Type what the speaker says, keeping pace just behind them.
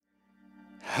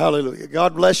Hallelujah.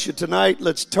 God bless you tonight.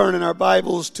 Let's turn in our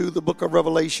Bibles to the book of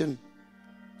Revelation,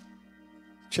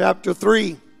 chapter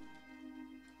 3.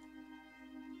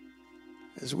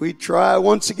 As we try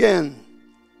once again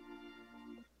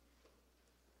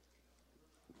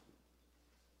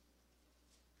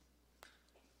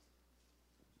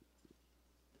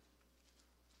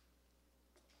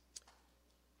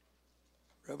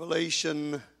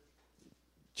Revelation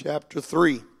chapter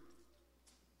 3.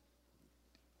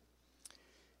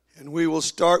 And we will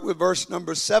start with verse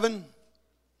number 7.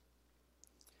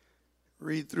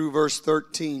 Read through verse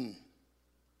 13.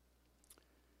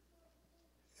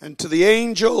 And to the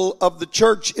angel of the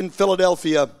church in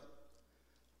Philadelphia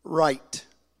write,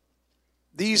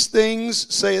 These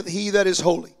things saith he that is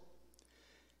holy,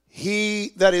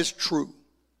 he that is true,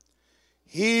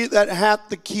 he that hath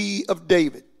the key of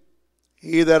David,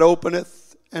 he that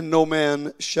openeth and no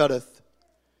man shutteth,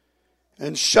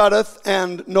 and shutteth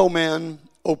and no man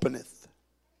openeth.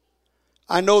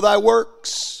 I know thy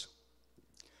works.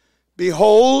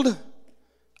 Behold,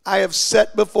 I have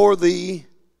set before thee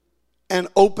an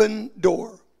open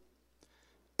door,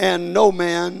 and no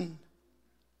man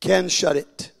can shut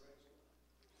it.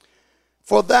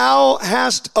 For thou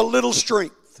hast a little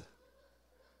strength,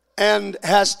 and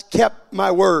hast kept my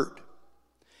word,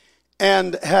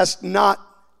 and hast not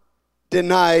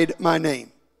denied my name.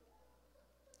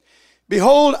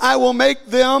 Behold, I will make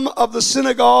them of the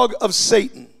synagogue of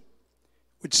Satan,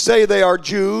 which say they are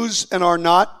Jews and are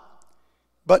not,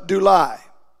 but do lie.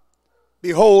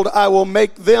 Behold, I will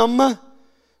make them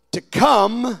to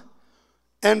come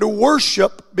and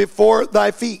worship before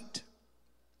thy feet,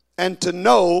 and to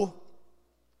know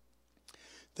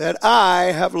that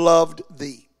I have loved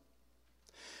thee,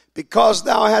 because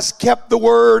thou hast kept the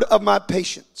word of my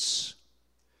patience.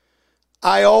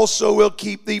 I also will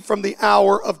keep thee from the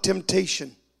hour of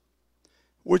temptation,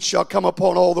 which shall come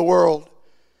upon all the world,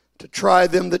 to try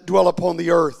them that dwell upon the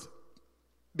earth.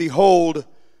 Behold,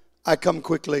 I come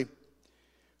quickly.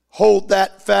 Hold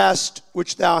that fast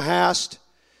which thou hast,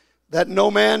 that no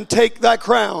man take thy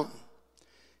crown.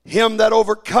 Him that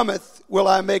overcometh will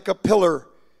I make a pillar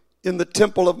in the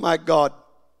temple of my God,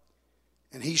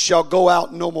 and he shall go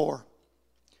out no more.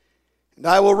 And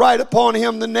I will write upon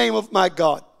him the name of my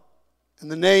God, and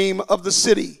the name of the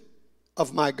city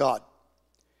of my God,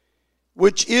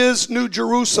 which is New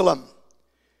Jerusalem,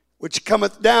 which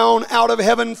cometh down out of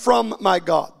heaven from my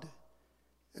God.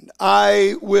 And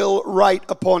I will write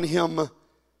upon him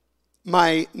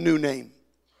my new name.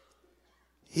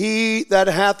 He that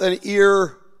hath an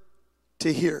ear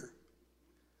to hear,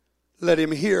 let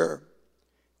him hear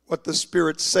what the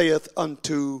Spirit saith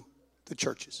unto the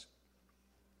churches.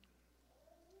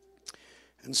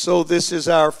 And so this is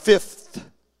our 5th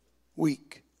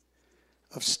week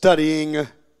of studying the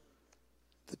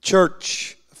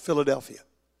church of Philadelphia.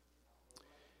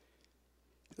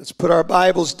 Let's put our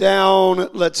Bibles down.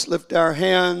 Let's lift our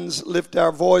hands, lift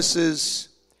our voices,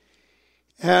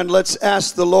 and let's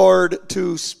ask the Lord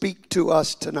to speak to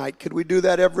us tonight. Could we do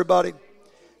that, everybody?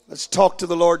 Let's talk to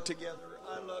the Lord together.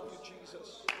 I love you,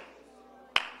 Jesus.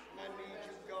 I need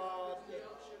you, God.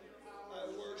 I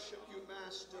worship you,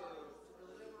 Master.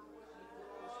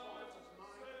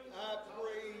 I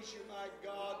praise you, my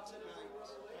God, tonight.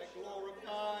 I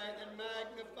glorify and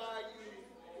magnify you.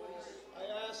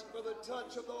 I ask for the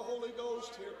touch of the Holy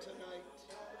Ghost here tonight.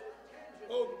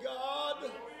 Oh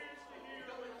God,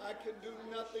 I can do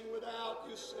nothing without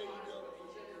you, Savior.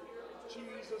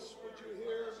 Jesus, would you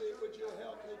hear me? Would you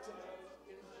help me tonight?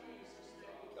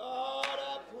 God,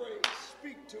 I pray,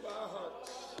 speak to our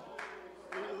hearts.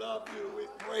 We love you. We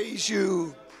praise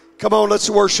you. Come on,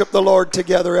 let's worship the Lord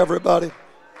together, everybody.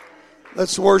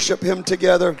 Let's worship him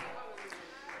together.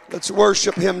 Let's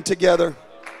worship him together.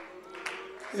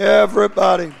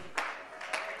 Everybody.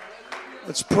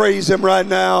 Let's praise him right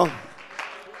now.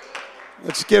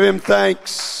 Let's give him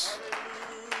thanks.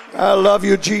 I love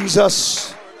you,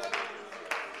 Jesus.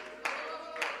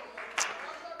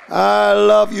 I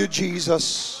love you,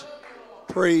 Jesus.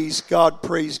 Praise God,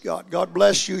 praise God. God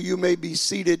bless you. You may be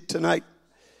seated tonight.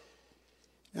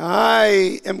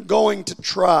 I am going to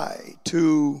try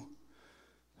to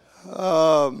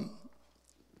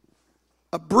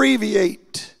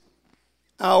abbreviate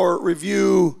our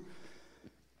review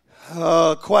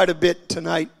quite a bit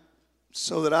tonight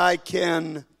so that I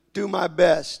can do my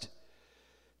best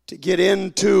to get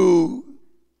into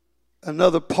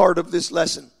another part of this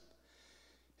lesson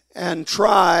and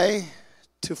try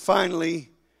to finally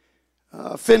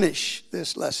finish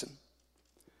this lesson.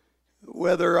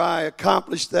 Whether I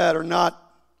accomplish that or not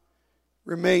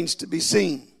remains to be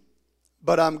seen,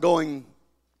 but I'm going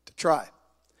to try.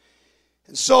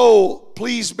 And so,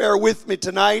 please bear with me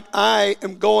tonight. I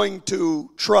am going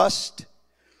to trust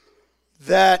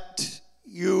that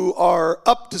you are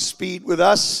up to speed with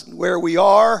us and where we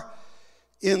are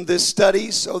in this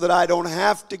study so that I don't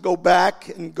have to go back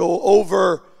and go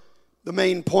over the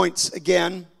main points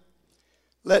again.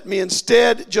 Let me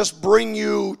instead just bring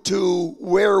you to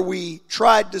where we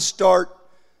tried to start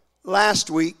last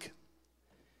week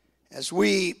as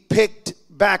we picked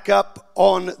back up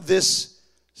on this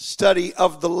study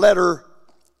of the letter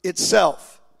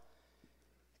itself.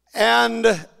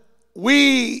 And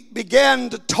we began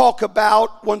to talk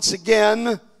about, once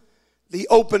again, the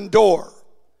open door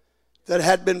that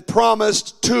had been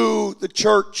promised to the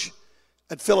church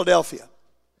at Philadelphia.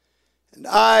 And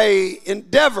I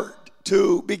endeavored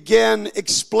to begin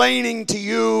explaining to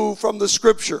you from the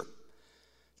scripture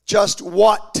just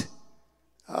what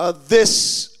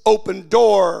this open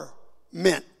door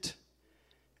meant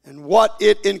and what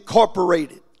it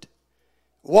incorporated,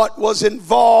 what was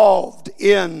involved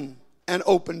in an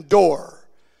open door.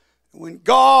 When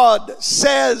God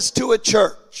says to a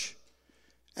church,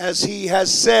 as he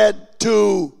has said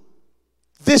to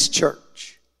this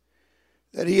church,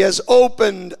 that he has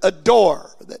opened a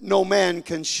door that no man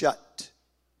can shut,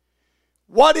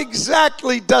 what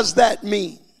exactly does that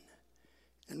mean?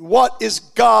 And what is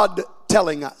God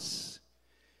telling us?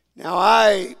 Now,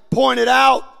 I pointed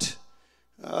out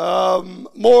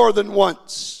more than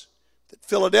once that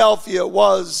Philadelphia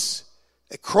was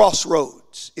a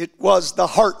crossroads. It was the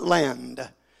heartland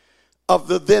of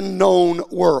the then known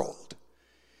world.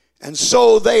 And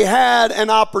so they had an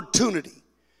opportunity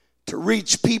to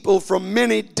reach people from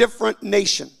many different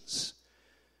nations,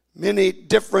 many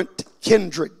different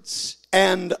kindreds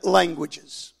and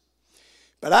languages.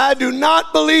 But I do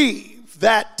not believe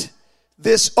that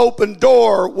this open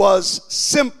door was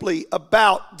simply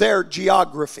about their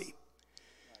geography.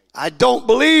 I don't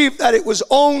believe that it was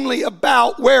only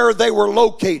about where they were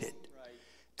located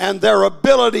and their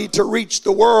ability to reach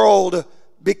the world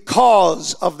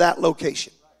because of that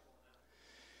location.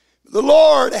 The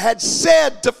Lord had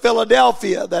said to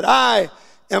Philadelphia that I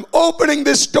am opening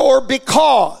this door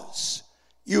because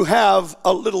you have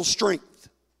a little strength.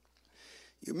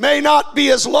 You may not be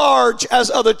as large as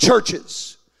other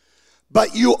churches,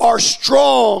 but you are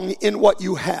strong in what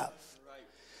you have.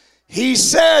 He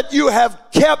said, you have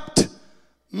kept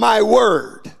my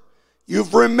word.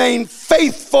 You've remained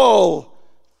faithful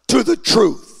to the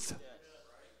truth.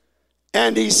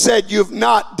 And he said, you've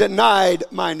not denied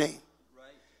my name.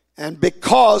 And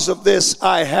because of this,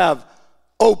 I have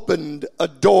opened a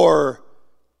door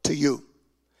to you.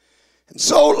 And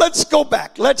so let's go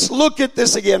back. Let's look at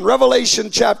this again.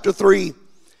 Revelation chapter 3,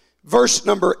 verse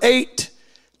number 8.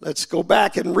 Let's go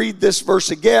back and read this verse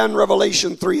again,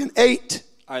 Revelation 3 and 8.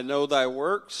 I know thy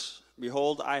works.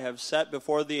 Behold, I have set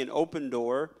before thee an open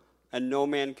door, and no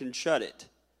man can shut it.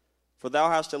 For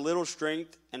thou hast a little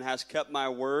strength, and hast kept my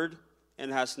word,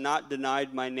 and hast not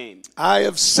denied my name. I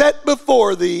have set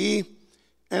before thee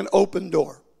an open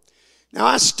door. Now,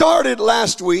 I started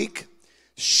last week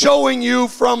showing you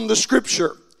from the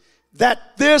scripture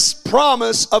that this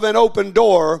promise of an open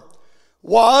door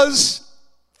was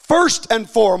first and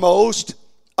foremost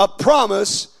a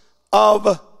promise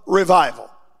of revival.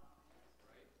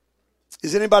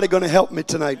 Is anybody going to help me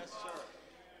tonight?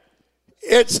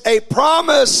 It's a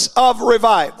promise of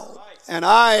revival. And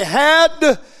I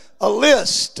had a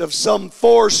list of some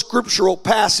 4 scriptural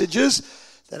passages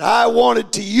that I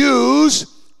wanted to use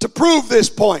to prove this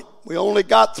point. We only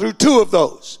got through 2 of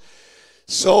those.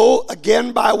 So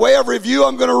again, by way of review,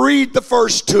 I'm going to read the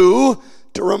first 2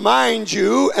 to remind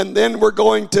you, and then we're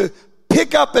going to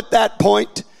pick up at that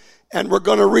point and we're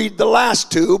going to read the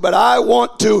last 2. But I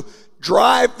want to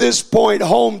drive this point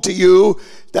home to you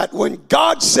that when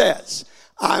God says,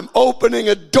 I'm opening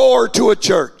a door to a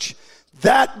church,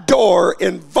 that door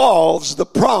involves the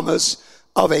promise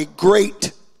of a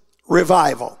great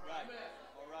revival.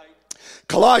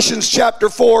 Colossians chapter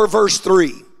 4, verse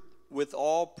 3. With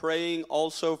all praying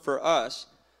also for us,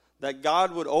 that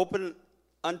God would open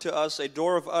unto us a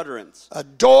door of utterance. A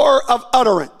door of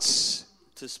utterance.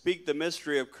 To speak the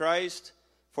mystery of Christ,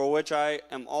 for which I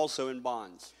am also in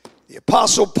bonds. The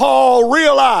Apostle Paul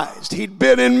realized he'd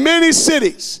been in many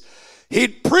cities.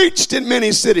 He'd preached in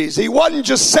many cities. He wasn't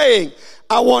just saying,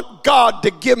 I want God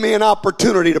to give me an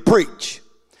opportunity to preach.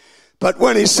 But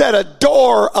when he said a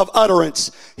door of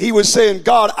utterance, he was saying,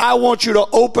 God, I want you to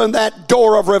open that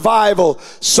door of revival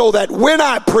so that when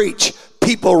I preach,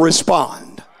 people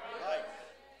respond.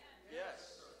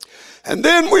 And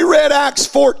then we read Acts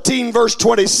 14, verse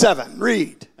 27.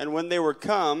 Read. And when they were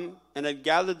come and had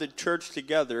gathered the church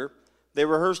together, They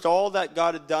rehearsed all that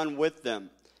God had done with them,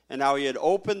 and how he had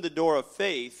opened the door of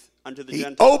faith unto the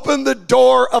Gentiles. Opened the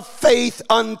door of faith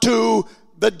unto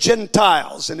the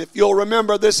Gentiles. And if you'll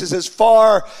remember, this is as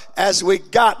far as we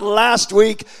got last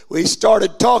week. We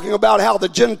started talking about how the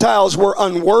Gentiles were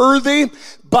unworthy.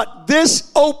 But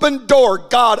this open door,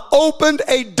 God opened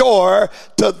a door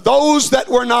to those that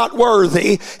were not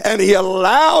worthy, and he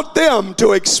allowed them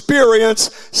to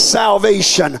experience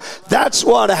salvation. That's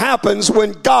what happens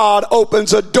when God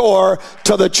opens a door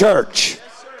to the church.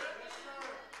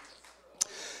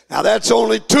 Now, that's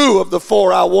only 2 of the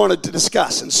 4 I wanted to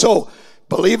discuss. And so,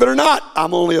 believe it or not,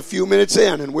 I'm only a few minutes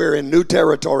in, and we're in new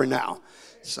territory now.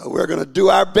 So we're going to do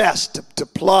our best to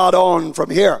plod on from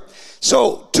here.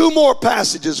 So 2 more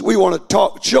passages we want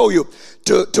to show you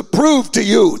to prove to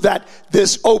you that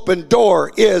this open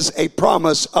door is a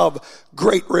promise of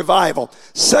great revival.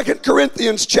 2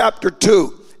 Corinthians chapter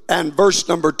 2 and verse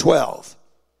number 12.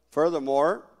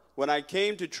 Furthermore, when I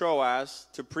came to Troas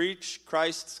to preach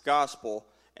Christ's gospel,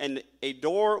 and a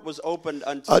door was opened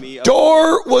unto me. A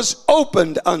door was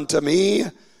opened unto me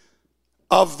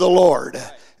of the Lord.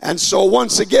 And so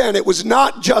once again, it was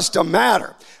not just a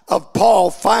matter of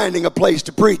Paul finding a place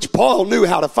to preach. Paul knew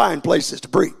how to find places to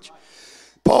preach.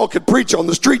 Paul could preach on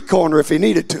the street corner if he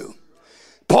needed to.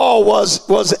 Paul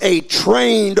was a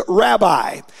trained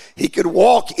rabbi. He could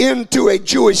walk into a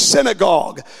Jewish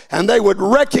synagogue and they would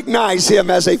recognize him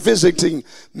as a visiting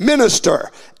minister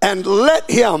and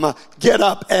let him get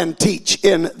up and teach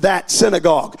in that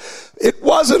synagogue. It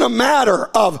wasn't a matter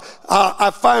of,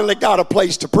 I finally got a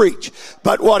place to preach.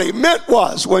 But what he meant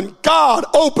was when God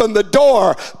opened the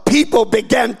door, people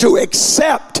began to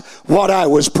accept what I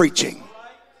was preaching.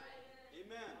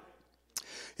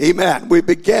 Amen. We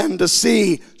began to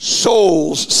see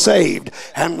souls saved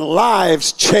and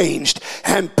lives changed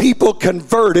and people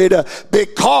converted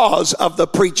because of the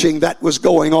preaching that was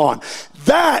going on.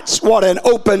 That's what an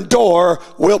open door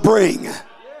will bring.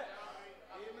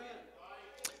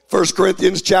 1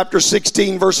 Corinthians chapter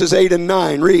 16 verses 8 and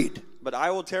 9. Read. But I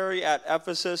will tarry at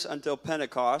Ephesus until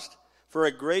Pentecost, for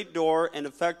a great door and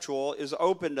effectual is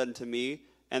opened unto me,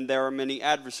 and there are many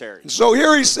adversaries. So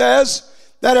here he says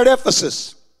that at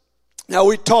Ephesus. Now,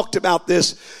 we talked about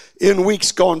this in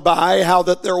weeks gone by, how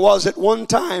that there was at one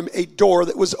time a door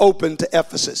that was open to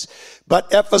Ephesus. But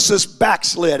Ephesus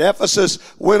backslid. Ephesus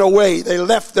went away. They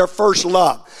left their first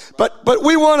love. But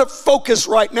we want to focus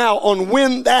right now on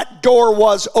when that door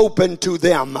was open to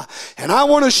them. And I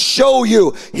want to show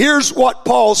you, here's what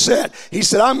Paul said. He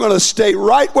said, I'm going to stay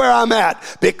right where I'm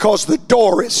at because the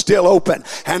door is still open.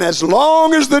 And as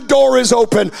long as the door is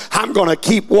open, I'm going to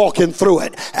keep walking through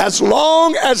it. As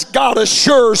long as God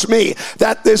assures me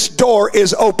that this door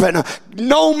is open,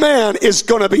 no man is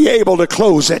going to be able to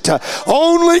close it.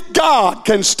 Only God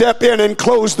can step in and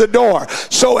close the door.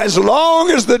 So as long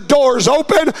as the door's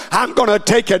open, I'm going to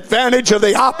take advantage of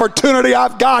the opportunity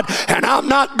I've got, and I'm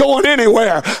not going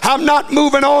anywhere. I'm not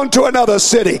moving on to another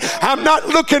city. I'm not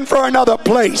looking for another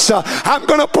place. I'm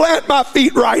going to plant my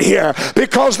feet right here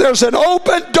because there's an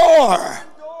open door.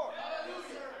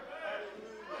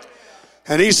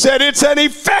 And he said it's an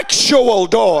effectual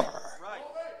door.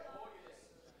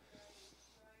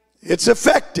 It's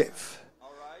effective.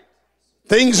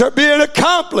 Things are being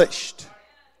accomplished.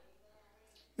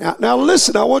 Now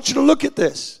listen, I want you to look at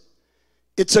this.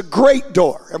 It's a great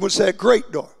door. Everyone say a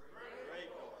great door.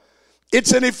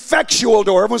 It's an effectual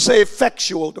door. Everyone say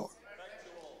effectual door.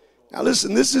 Now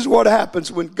listen, this is what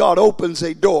happens when God opens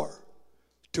a door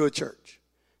to a church.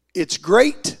 It's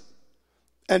great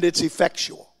and it's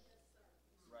effectual.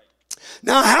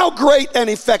 Now, how great and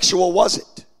effectual was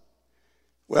it?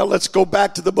 Well, let's go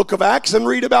back to the book of Acts and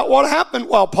read about what happened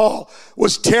while Paul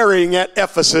was tarrying at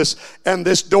Ephesus and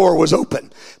this door was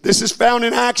open. This is found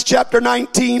in Acts chapter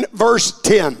 19, verse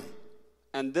 10.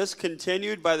 And this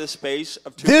continued by the space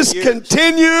of 2 years. This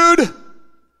continued.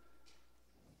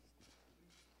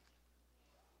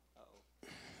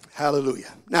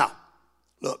 Hallelujah. Now,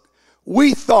 look,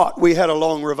 we thought we had a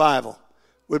long revival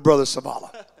with Brother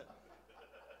Savala.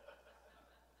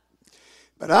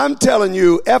 But I'm telling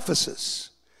you,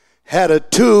 Ephesus had a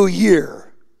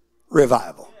 2-year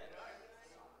revival.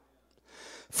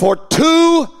 For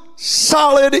 2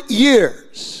 solid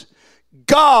years,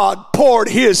 God poured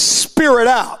his Spirit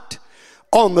out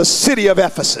on the city of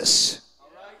Ephesus.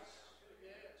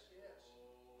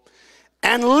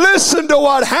 And listen to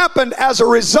what happened as a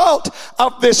result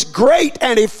of this great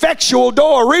and effectual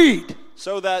door. Read.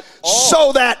 So that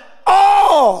all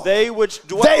all they which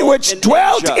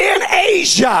dwelt in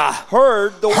Asia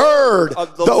heard the word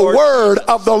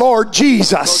of the Lord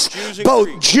Jesus,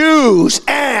 both Jews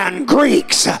and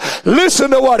Greeks.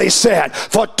 Listen to what he said.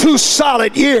 For 2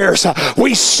 solid years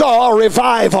we saw a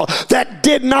revival that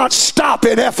did not stop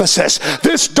in Ephesus.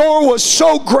 This door was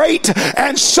so great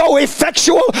and so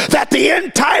effectual that the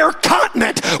entire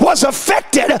continent was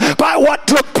affected by what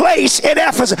took place in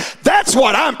Ephesus. That's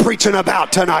what I'm preaching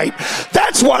about tonight.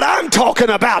 That's what I'm talking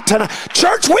about tonight.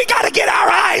 Church, we got to get our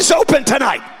eyes open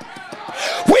tonight.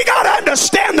 We got to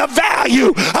understand the value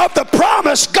of the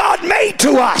promise God made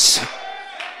to us.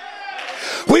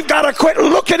 We've got to quit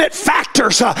looking at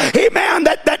factors, amen,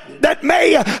 that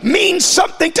may mean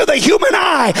something to the human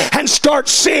eye, and start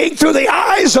seeing through the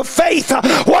eyes of faith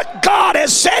what God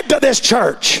has said to this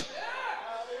church.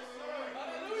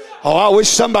 Oh, I wish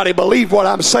somebody believed what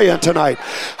I'm saying tonight.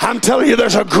 I'm telling you,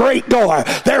 there's a great door.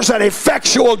 There's an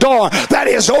effectual door that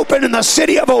is open in the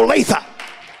city of Olathe.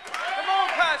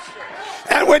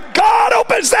 And when God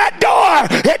opens that door,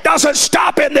 it doesn't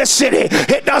stop in this city.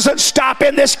 It doesn't stop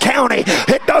in this county.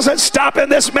 It doesn't stop in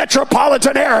this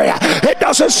metropolitan area. It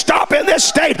doesn't stop in this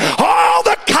state. All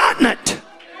the continent.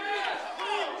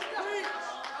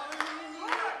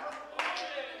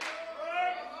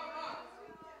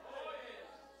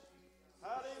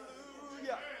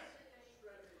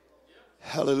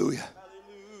 Hallelujah.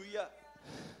 Hallelujah.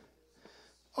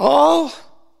 All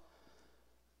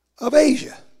of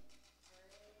Asia,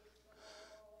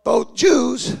 both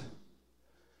Jews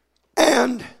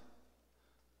and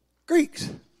Greeks.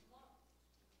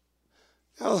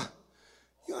 Now,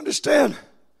 you understand,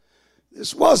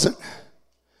 this wasn't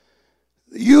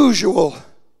the usual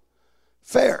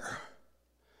fare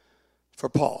for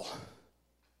Paul.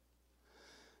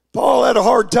 Paul had a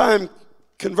hard time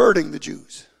converting the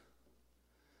Jews.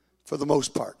 For the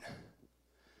most part,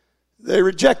 they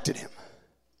rejected him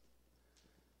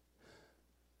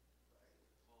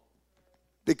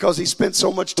because he spent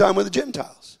so much time with the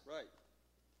Gentiles. Right.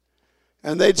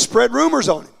 And they'd spread rumors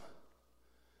on him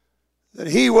that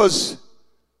he was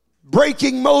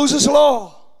breaking Moses'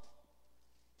 law,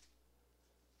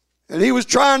 and he was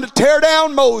trying to tear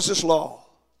down Moses' law.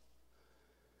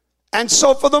 And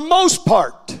so for the most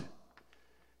part,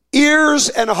 ears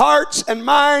and hearts and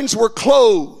minds were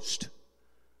closed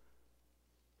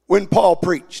when Paul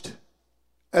preached,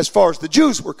 as far as the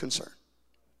Jews were concerned.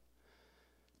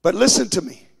 But listen to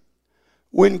me.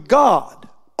 When God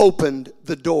opened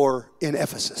the door in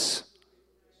Ephesus,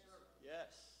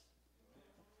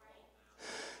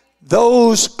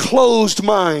 those closed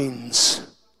minds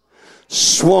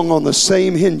swung on the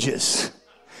same hinges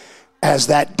as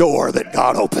that door that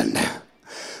God opened.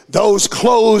 Those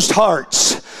closed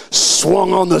hearts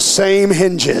swung on the same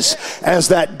hinges as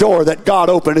that door that God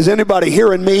opened. Is anybody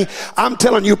hearing me? I'm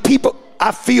telling you, people,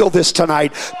 I feel this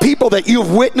tonight. People that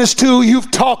you've witnessed to,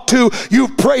 you've talked to,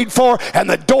 you've prayed for, and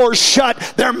the door's shut,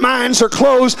 their minds are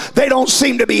closed, they don't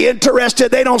seem to be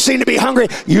interested, they don't seem to be hungry.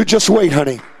 You just wait,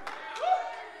 honey.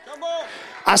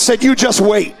 I said, you just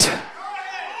wait.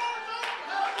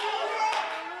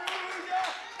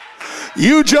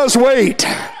 You just wait.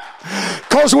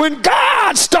 Because when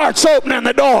God starts opening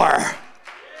the door,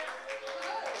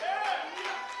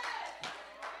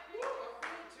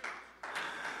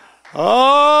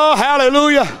 oh,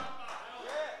 hallelujah,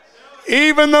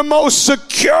 even the most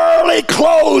securely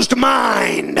closed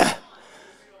mind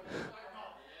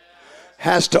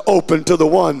has to open to the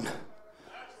one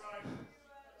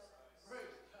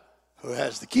who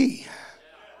has the key.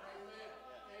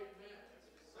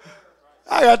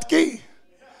 I got the key.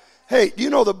 Hey, do you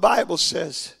know the Bible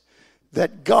says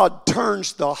that God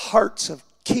turns the hearts of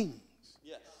kings?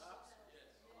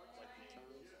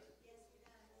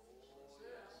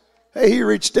 Hey, he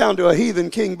reached down to a heathen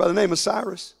king by the name of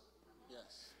Cyrus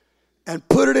and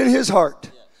put it in his heart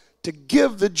to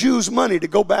give the Jews money to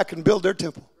go back and build their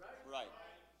temple.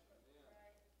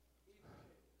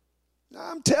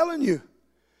 Now, I'm telling you,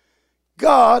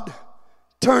 God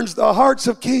turns the hearts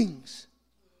of kings.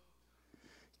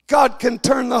 God can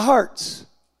turn the hearts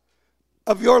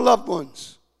of your loved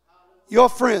ones, your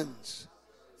friends,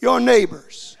 your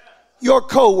neighbors, your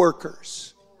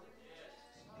co-workers.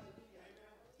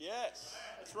 Yes,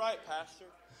 that's right, Pastor.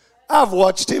 I've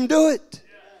watched him do it.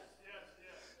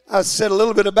 I said a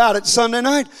little bit about it Sunday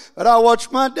night, but I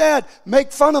watched my dad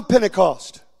make fun of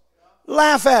Pentecost,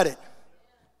 laugh at it.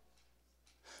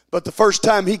 But the first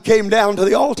time he came down to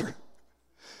the altar,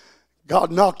 God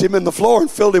knocked him in the floor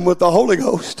and filled him with the Holy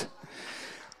Ghost.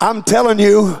 I'm telling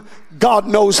you, God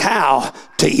knows how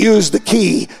to use the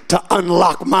key to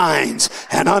unlock minds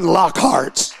and unlock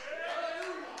hearts.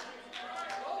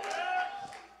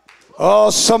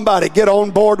 Oh, somebody get on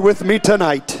board with me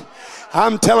tonight.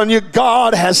 I'm telling you,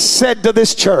 God has said to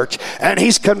this church, and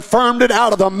He's confirmed it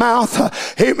out of the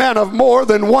mouth, amen, of more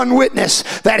than one witness,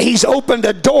 that He's opened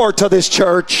a door to this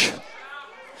church.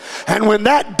 And when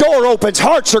that door opens,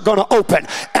 hearts are going to open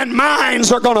and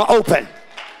minds are going to open.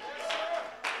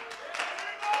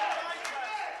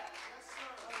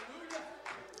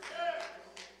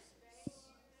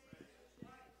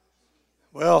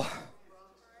 Well,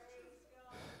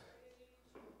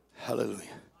 hallelujah.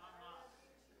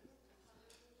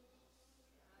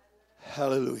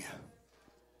 Hallelujah.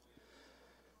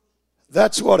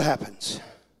 That's what happens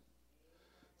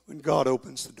when God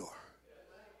opens the door.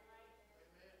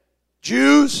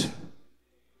 Jews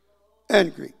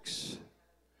and Greeks.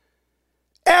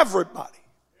 Everybody.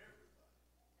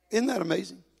 Isn't that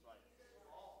amazing?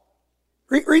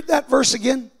 Read that verse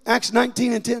again. Acts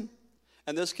 19 and 10.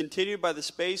 And this continued by the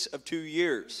space of 2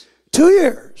 years. 2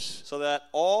 years. So that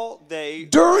all they...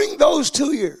 During those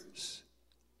 2 years.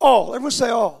 All. Everyone say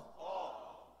all.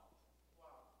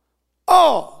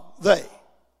 All they.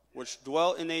 Which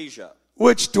dwelt in Asia.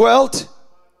 Which dwelt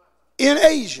in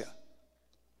Asia.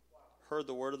 Heard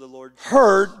the word of the Lord Jesus.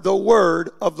 Heard the word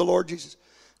of the Lord Jesus.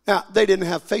 Now, they didn't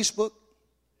have Facebook.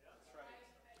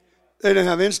 They didn't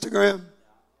have Instagram.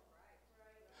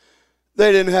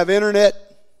 They didn't have internet.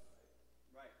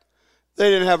 They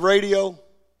didn't have radio.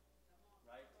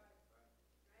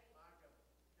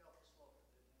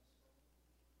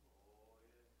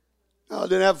 No, they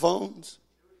didn't have phones.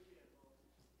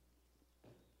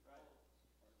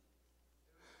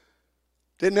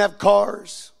 Didn't have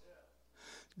cars.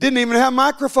 Didn't even have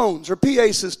microphones or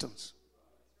PA systems.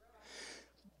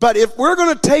 But if we're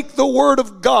going to take the word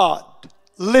of God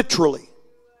literally,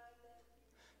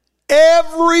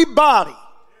 everybody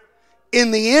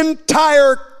in the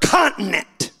entire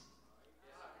continent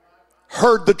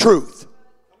heard the truth.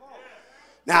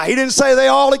 Now, he didn't say they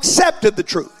all accepted the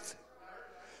truth,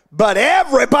 but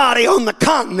everybody on the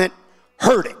continent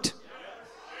heard it.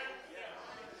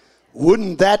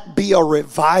 Wouldn't that be a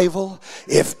revival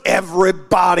if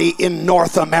everybody in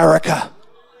North America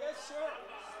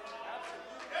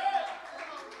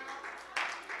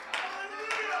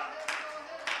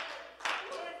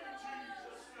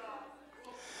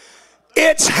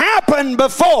It's happened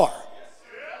before.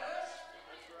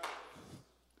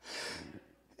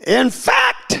 In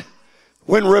fact,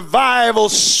 when revival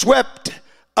swept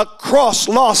across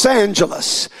Los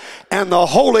Angeles and the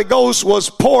Holy Ghost was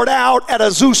poured out at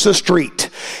Azusa Street,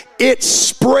 it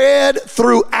spread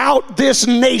throughout this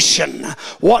nation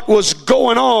what was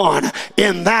going on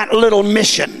in that little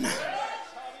mission.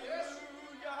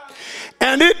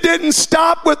 And it didn't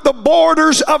stop with the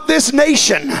borders of this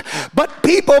nation, but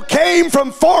people came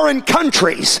from foreign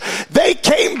countries. They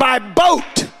came by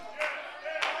boat.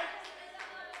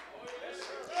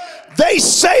 They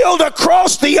sailed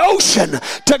across the ocean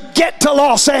to get to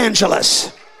Los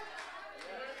Angeles.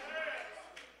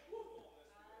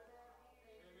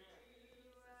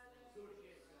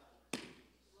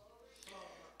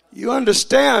 You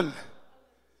understand,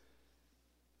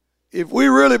 if we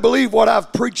really believe what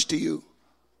I've preached to you,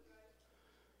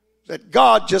 that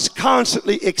God just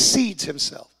constantly exceeds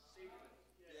himself,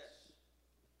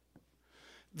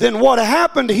 then what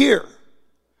happened here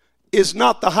is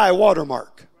not the high water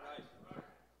mark.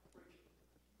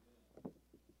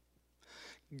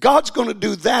 God's going to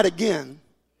do that again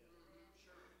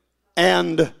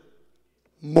and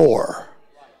more.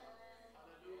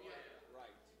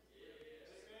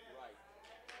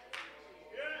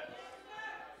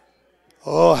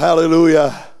 Oh,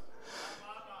 hallelujah.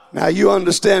 Now you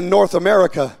understand North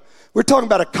America. We're talking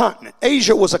about a continent.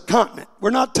 Asia was a continent.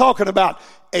 We're not talking about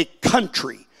a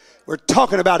country. We're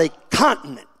talking about a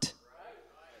continent.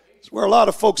 It's where a lot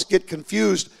of folks get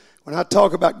confused when I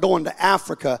talk about going to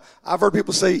Africa. I've heard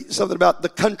people say something about the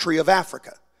country of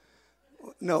Africa.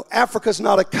 No, Africa's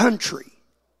not a country.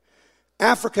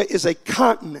 Africa is a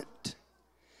continent.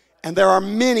 And there are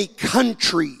many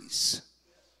countries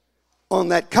on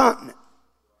that continent.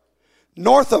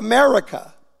 North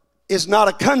America is not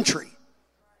a country.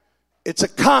 It's a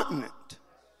continent.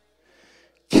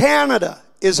 Canada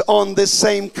is on this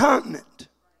same continent.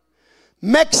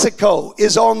 Mexico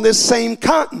is on this same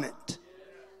continent.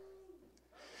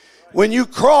 When you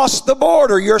cross the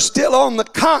border, you're still on the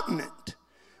continent,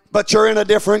 but you're in a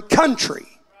different country.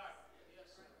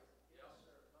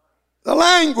 The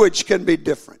language can be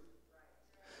different.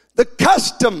 The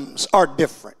customs are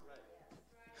different.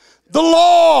 The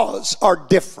laws are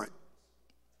different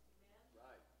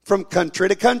from country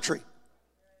to country.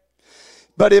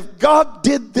 But if God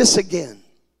did this again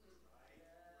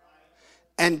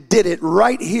and did it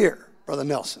right here Brother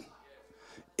Nelson,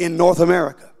 in North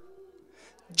America.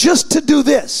 Just to do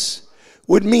this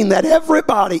would mean that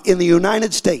everybody in the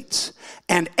United States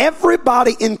and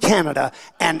everybody in Canada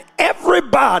and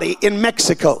everybody in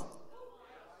Mexico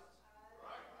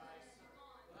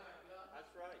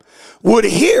would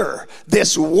hear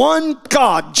this one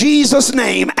God, Jesus'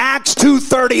 name, Acts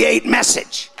 2:38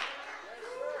 message.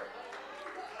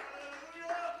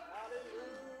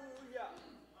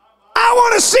 I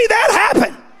want to see that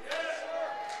happen.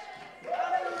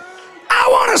 I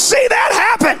want to see that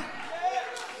happen.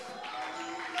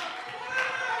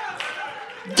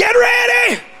 Get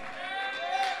ready.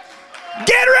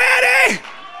 Get ready.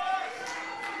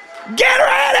 Get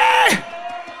ready.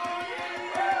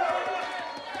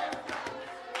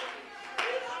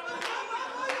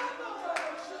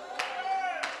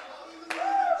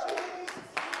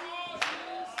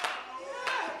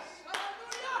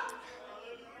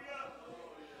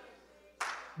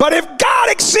 But if God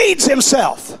exceeds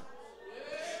himself,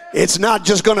 it's not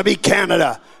just going to be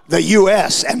Canada, the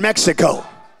U.S., and Mexico,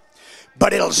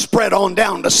 but it'll spread on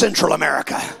down to Central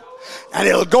America, and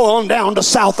it'll go on down to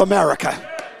South America.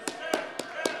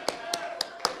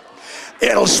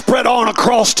 It'll spread on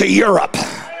across to Europe.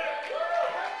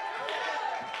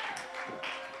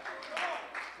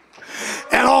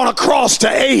 And on across to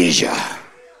Asia.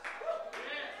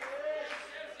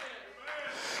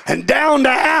 And down to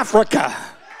Africa.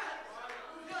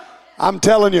 I'm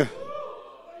telling you.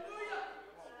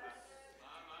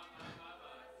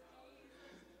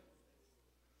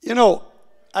 You know,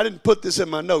 I didn't put this in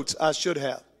my notes. I should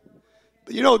have.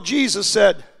 But you know, Jesus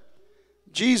said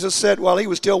while he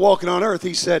was still walking on earth,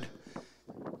 he said,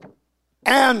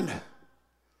 and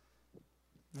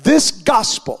this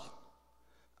gospel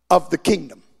of the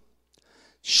kingdom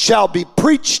shall be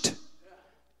preached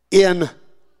in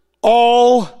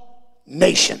all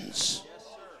nations.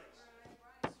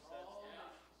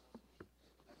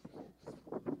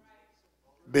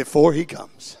 Before he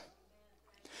comes.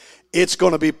 It's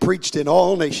going to be preached in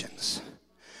all nations.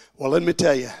 Well, let me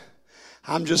tell you,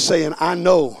 I'm just saying, I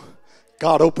know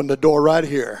God opened the door right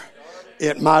here.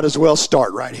 It might as well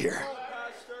start right here.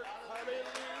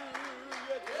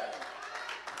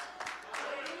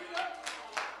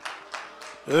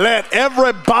 Let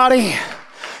everybody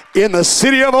in the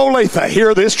city of Olathe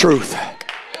hear this truth.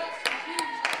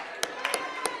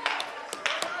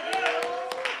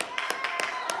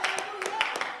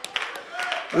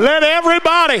 Let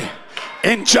everybody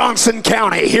in Johnson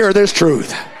County hear this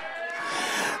truth.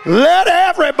 Let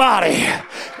everybody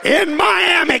in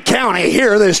Miami County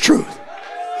hear this truth.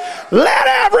 Let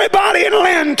everybody in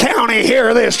Lynn County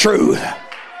hear this truth.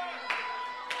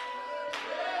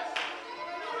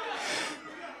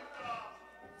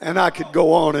 And I could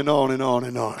go on and on and on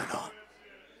and on and on.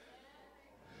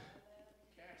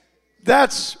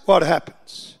 That's what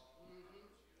happens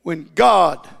when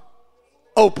God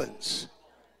opens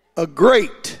a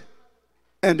great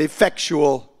and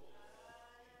effectual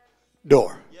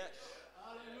door. Yes.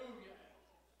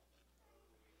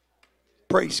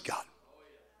 Praise God.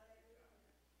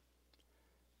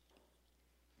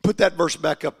 Put that verse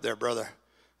back up there, brother.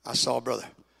 I saw Brother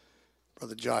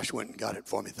Josh went and got it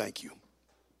for me. Thank you.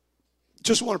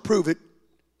 Just want to prove it.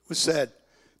 It was said,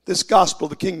 this gospel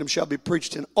of the kingdom shall be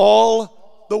preached in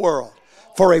all the world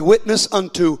for a witness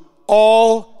unto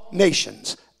all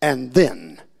nations, and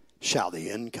then shall the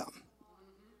end come.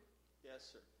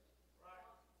 Yes,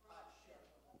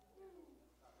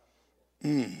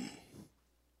 sir.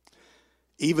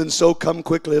 Even so, come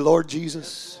quickly, Lord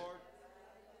Jesus,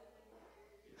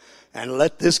 and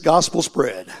let this gospel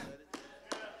spread.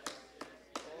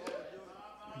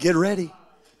 Get ready.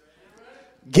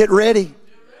 Get ready.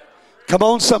 Come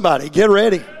on, somebody, get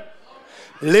ready.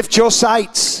 Lift your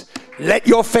sights. Let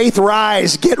your faith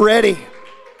rise. Get ready.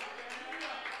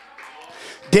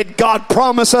 Did God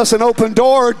promise us an open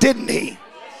door or didn't he?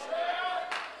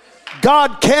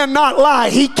 God cannot lie.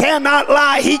 He cannot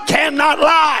lie. He cannot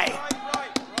lie.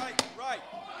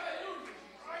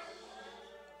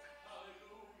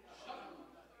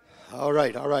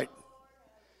 Right. All right.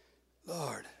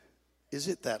 Lord, is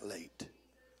it that late?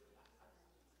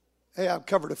 Hey, I've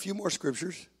covered a few more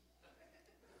scriptures.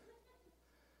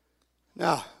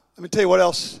 Now, let me tell you what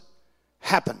else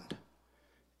happened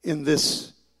in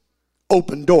this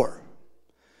open door.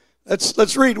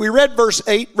 Let's read. We read verse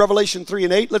 8, Revelation 3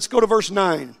 and 8. Let's go to verse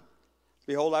 9.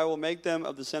 Behold, I will make them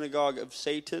of the synagogue of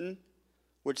Satan,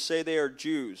 which say they are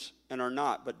Jews, and are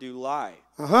not, but do lie.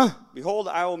 Behold,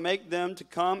 I will make them to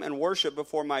come and worship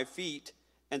before my feet,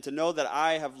 and to know that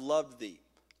I have loved thee.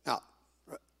 Now,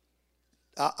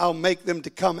 I'll make them to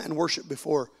come and worship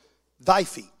before thy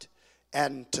feet.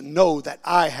 and to know that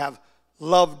I have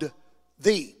loved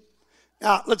thee.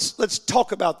 Now, let's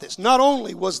talk about this. Not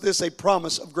only was this a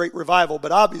promise of great revival,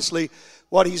 but obviously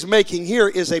what he's making here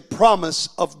is a promise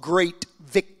of great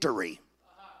victory.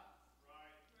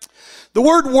 The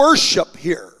word worship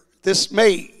here, this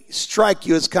may strike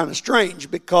you as kind of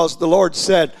strange, because the Lord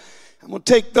said, I'm going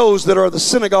to take those that are the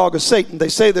synagogue of Satan. They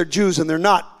say they're Jews and they're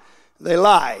not. They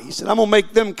lie. He said, I'm going to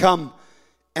make them come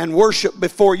and worship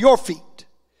before your feet.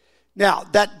 Now,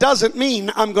 that doesn't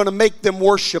mean I'm going to make them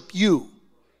worship you.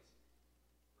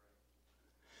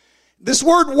 This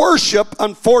word worship,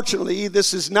 unfortunately,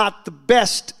 this is not the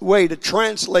best way to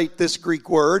translate this Greek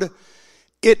word.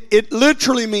 It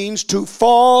literally means to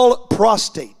fall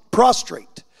prostrate,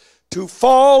 to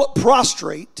fall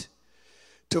prostrate,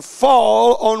 to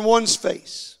fall on one's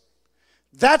face.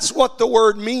 That's what the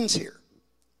word means here.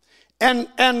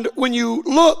 And when you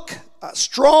look,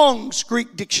 Strong's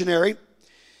Greek dictionary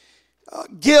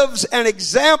gives an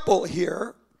example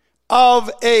here of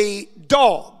a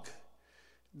dog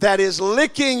that is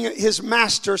licking his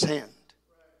master's hand.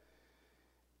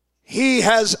 He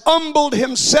has humbled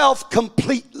himself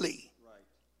completely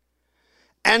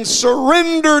and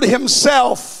surrendered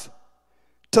himself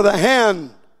to the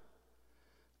hand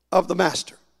of the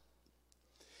master.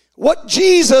 What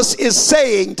Jesus is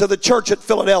saying to the church at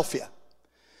Philadelphia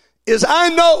is, I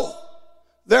know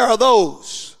there are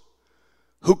those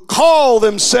who call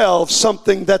themselves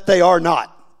something that they are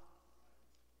not,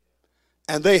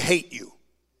 and they hate you,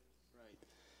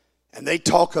 and they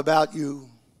talk about you,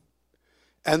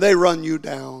 and they run you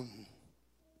down,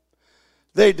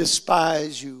 they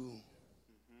despise you.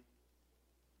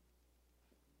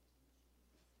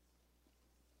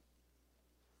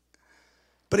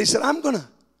 But he said, I'm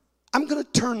gonna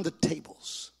turn the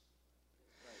tables.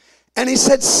 And he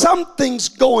said, something's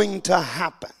going to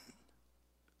happen.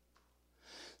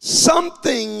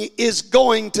 Something is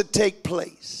going to take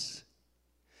place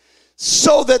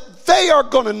so that they are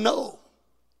going to know.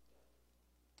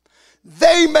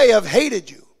 They may have hated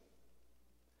you,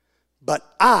 but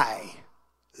I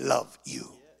love you.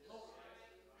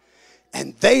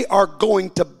 And they are going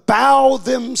to bow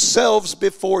themselves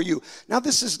before you. Now,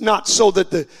 this is not so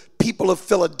that the people of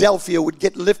Philadelphia would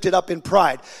get lifted up in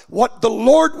pride. What the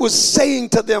Lord was saying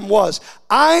to them was,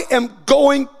 I'm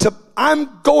going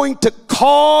to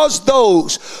cause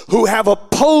those who have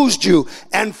opposed you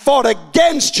and fought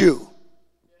against you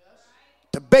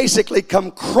to basically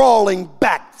come crawling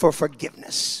back for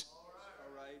forgiveness.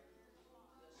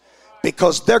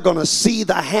 Because they're going to see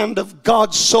the hand of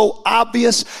God so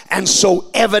obvious and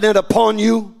so evident upon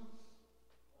you.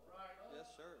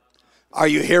 Are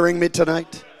you hearing me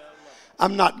tonight?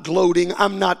 I'm not gloating.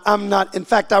 I'm not. In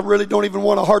fact, I really don't even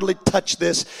want to hardly touch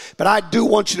this. But I do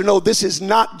want you to know this is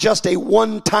not just a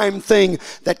one-time thing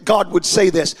that God would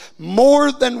say this.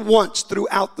 More than once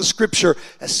throughout the scripture,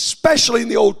 especially in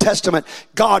the Old Testament,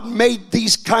 God made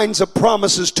these kinds of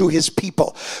promises to his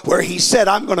people where he said,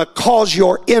 I'm going to cause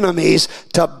your enemies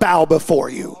to bow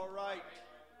before you.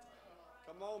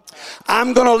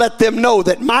 I'm going to let them know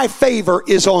that my favor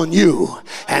is on you,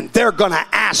 and they're going to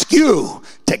ask you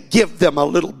to give them a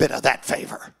little bit of that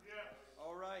favor.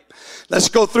 All right. Let's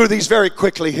go through these very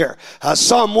quickly here.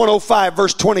 Psalm 105,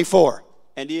 verse 24.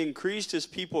 And he increased his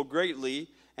people greatly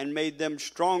and made them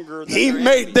stronger than He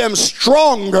made them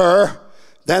stronger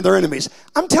than their enemies.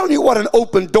 I'm telling you what an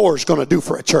open door is going to do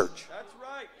for a church. That's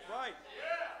right. Right.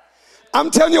 I'm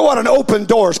telling you what an open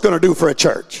door is going to do for a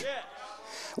church.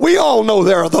 We all know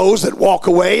there are those that walk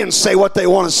away and say what they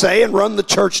want to say and run the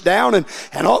church down,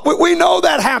 and all, we know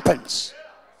that happens.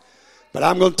 But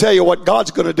I'm going to tell you what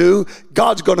God's going to do.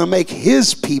 God's going to make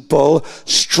his people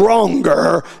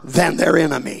stronger than their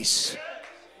enemies.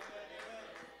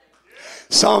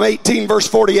 Psalm 18, verse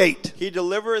 48. He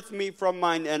delivereth me from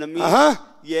mine enemies.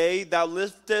 Yea, thou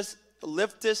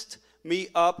liftest me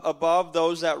up above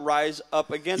those that rise up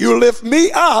against me. You lift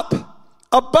me up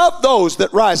above those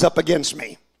that rise up against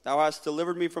me. Thou hast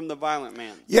delivered me from the violent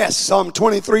man. Yes, Psalm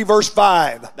 23, verse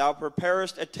 5. Thou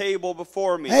preparest a table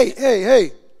before me.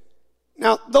 Hey.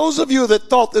 Now, those of you that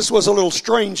thought this was a little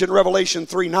strange in Revelation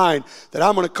 3:9, that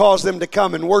I'm going to cause them to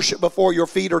come and worship before your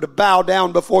feet or to bow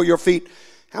down before your feet,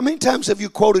 how many times have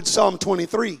you quoted Psalm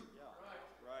 23?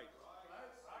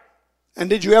 And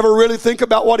did you ever really think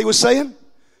about what he was saying?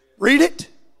 Read it.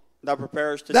 Thou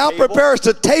preparest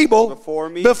a table before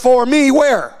me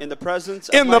where? In the presence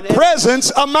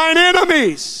of mine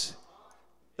enemies.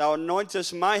 Thou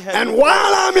anointest my head. And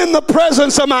while I'm in the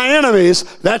presence of my enemies,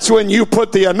 that's when you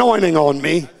put the anointing on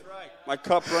me. That's right. My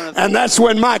cup runneth. And that's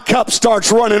when my cup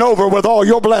starts running over with all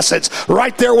your blessings.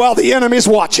 Right there while the enemy's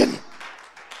watching.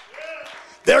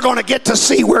 they're going to get to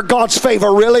see where God's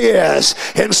favor really is.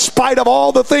 In spite of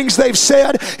all the things they've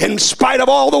said, in spite of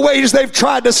all the ways they've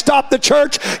tried to stop the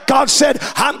church, God said,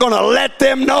 I'm going to let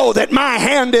them know that my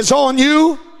hand is on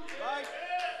you,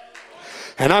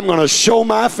 and I'm going to show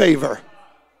my favor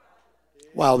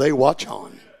while they watch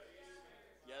on.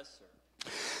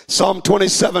 Psalm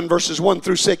 27 verses 1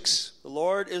 through 6. The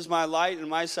Lord is my light and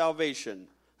my salvation.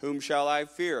 Whom shall I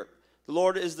fear? The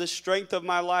Lord is the strength of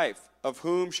my life. Of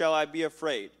whom shall I be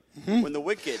afraid? When the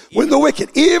wicked,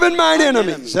 even mine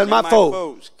enemies and my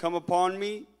foes, come upon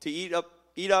me to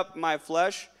eat up my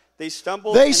flesh, they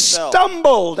stumbled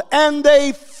and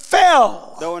they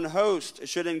fell. Though an host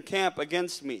should encamp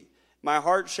against me, my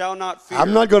heart shall not fear.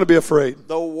 I'm not going to be afraid.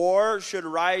 Though war should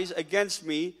rise against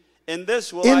me, in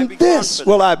this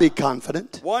will I be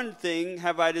confident. One thing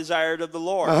have I desired of the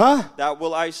Lord, that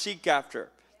will I seek after,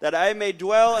 that I may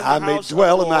dwell in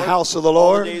the house of the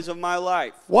Lord all the days of my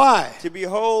life. Why? To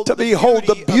behold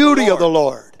the beauty of the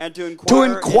Lord, and to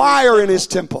inquire in his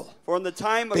temple. For in the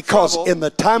time of because trouble, in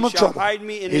the time of trouble,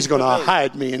 he's going to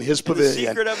hide me in his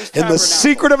pavilion. In the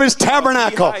secret of his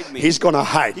tabernacle, he's going to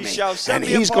hide me. And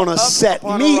he's going to set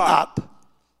me up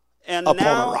and upon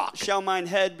now a rock. Shall mine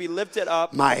head be lifted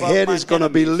up. My head is going to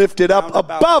be lifted up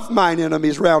above mine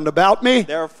enemies round about me.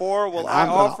 Therefore will I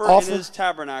offer in his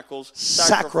tabernacles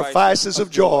sacrifices of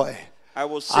joy. I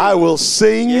will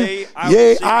sing,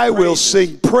 yea, I will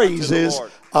sing praises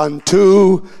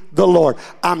unto the Lord.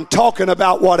 I'm talking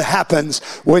about what happens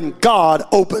when God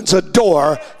opens a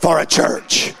door for a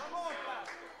church.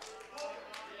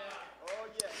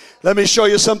 Let me show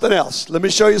you something else.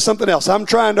 I'm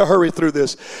trying to hurry through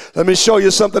this. Let me show you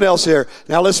something else here.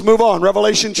 Now let's move on.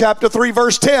 Revelation chapter 3,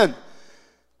 verse 10.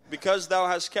 Because thou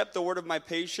hast kept the word of my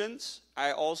patience,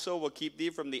 I also will keep thee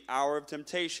from the hour of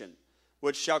temptation,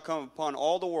 which shall come upon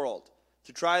all the world,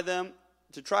 to try them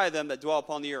that dwell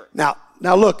upon the earth. Now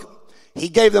look, he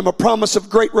gave them a promise of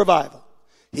great revival.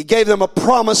 He gave them a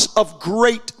promise of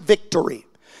great victory.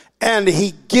 And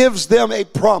he gives them a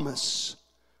promise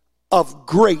of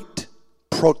great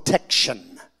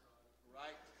protection.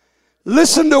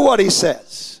 Listen to what he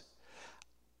says.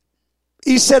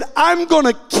 He said, I'm going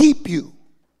to keep you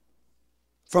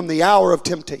from the hour of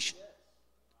temptation.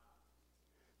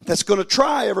 That's going to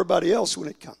try everybody else when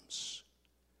it comes.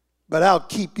 But I'll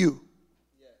keep you.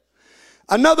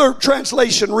 Another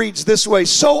translation reads this way: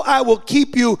 so I will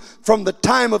keep you from the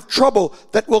time of trouble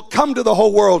that will come to the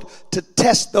whole world to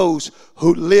test those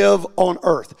who live on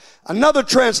earth. Another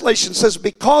translation says,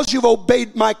 because you've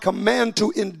obeyed my command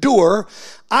to endure,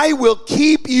 I will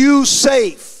keep you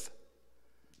safe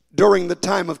during the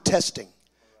time of testing,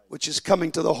 which is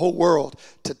coming to the whole world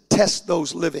to test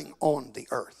those living on the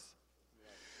earth.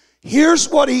 Here's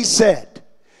what he said.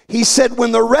 He said,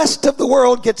 when the rest of the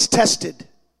world gets tested,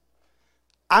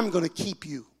 I'm going to keep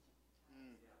you.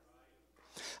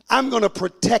 I'm going to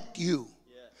protect you.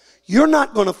 You're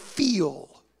not going to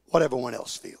feel what everyone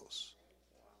else feels.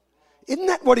 Isn't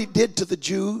that what he did to the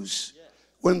Jews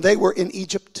when they were in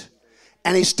Egypt?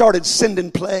 And he started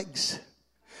sending plagues.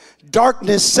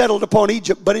 Darkness settled upon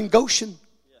Egypt, but in Goshen,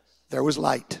 there was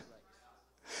light.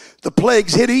 The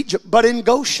plagues hit Egypt, but in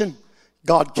Goshen,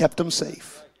 God kept them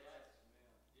safe.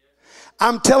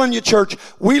 I'm telling you, church,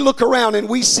 we look around and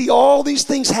we see all these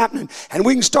things happening, and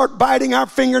we can start biting our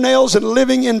fingernails and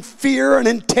living in fear and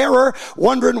in terror,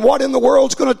 wondering what in the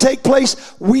world's going to take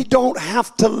place. We don't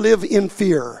have to live in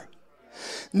fear.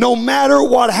 No matter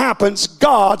what happens,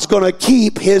 God's going to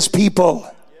keep his people.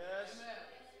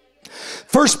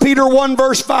 1 Peter 1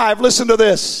 verse 5, listen to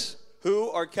this. Who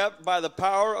are kept by the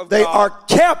power of God. They are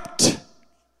kept.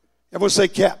 Everyone say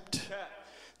kept.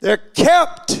 They're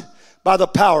kept by the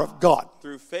power of God.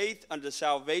 Through faith unto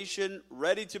salvation,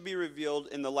 ready to be revealed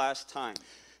in the last time.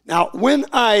 Now, when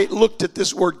I looked at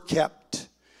this word kept,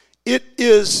 it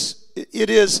is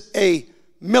a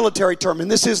military term.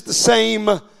 And this is the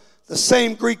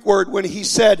same Greek word when he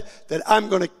said that I'm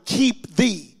going to keep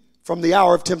thee from the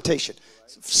hour of temptation.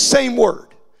 Same word.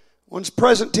 One's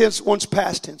present tense, one's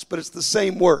past tense, but it's the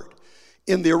same word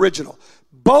in the original.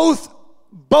 Both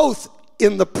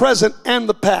in the present and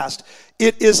the past.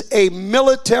 It is a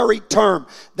military term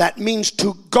that means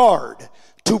to guard,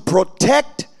 to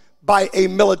protect by a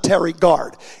military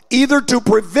guard, either to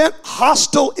prevent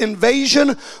hostile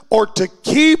invasion or to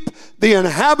keep the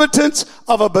inhabitants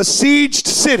of a besieged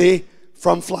city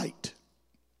from flight.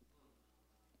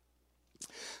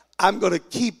 I'm going to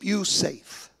keep you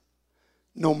safe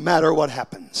no matter what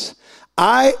happens.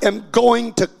 I am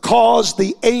going to cause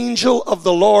the angel of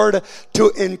the Lord to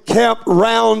encamp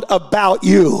round about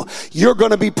you. You're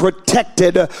going to be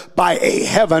protected by a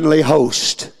heavenly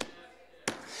host.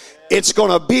 It's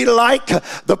going to be like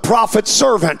the prophet's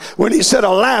servant when he said,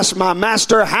 alas, my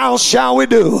master, how shall we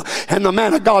do? And the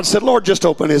man of God said, Lord, just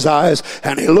open his eyes.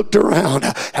 And he looked around,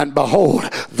 and behold,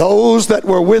 those that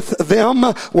were with them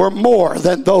were more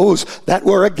than those that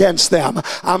were against them.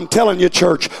 I'm telling you,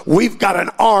 church, we've got an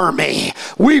army.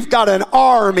 We've got an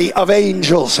army of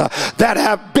angels that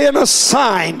have been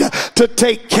assigned to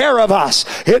take care of us.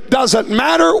 It doesn't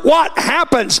matter what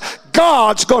happens.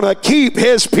 God's going to keep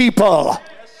his people.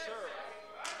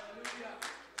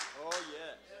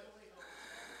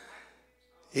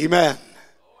 Amen.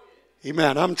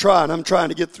 Amen. I'm trying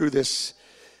to get through this.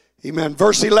 Amen.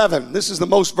 Verse 11. This is the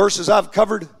most verses I've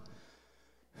covered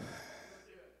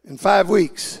in 5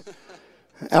 weeks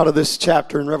out of this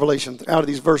chapter in Revelation, out of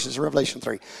these verses in Revelation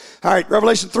 3. All right,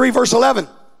 Revelation 3, verse 11.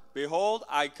 Behold,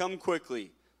 I come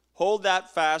quickly. Hold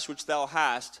that fast which thou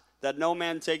hast, that no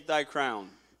man take thy crown.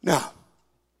 Now,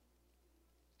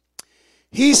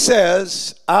 he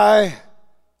says, I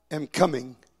am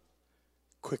coming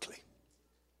quickly.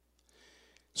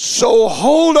 So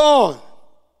hold on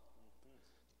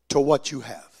to what you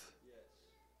have,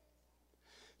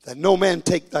 that no man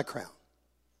take thy crown.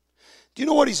 Do you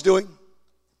know what he's doing?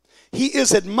 He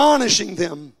is admonishing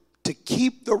them to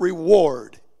keep the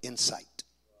reward in sight.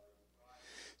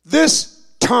 This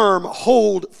term,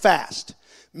 hold fast,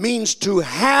 means to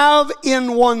have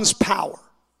in one's power,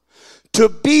 to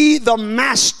be the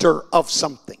master of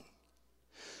something,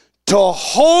 to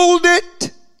hold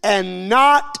it and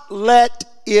not let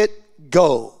it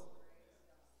go.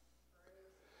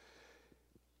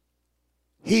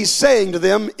 He's saying to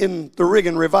them in the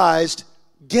Reagan Revised,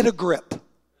 get a grip.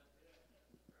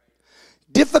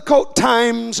 Difficult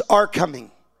times are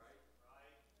coming.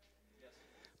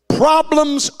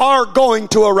 Problems are going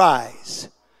to arise.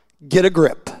 Get a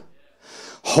grip.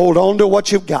 Hold on to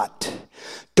what you've got.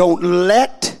 Don't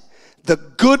let the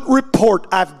good report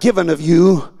I've given of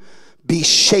you be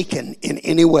shaken in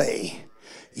any way.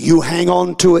 You hang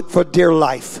on to it for dear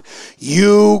life.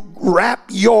 You wrap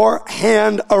your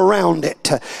hand around it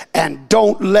and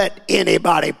don't let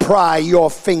anybody pry your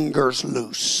fingers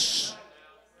loose.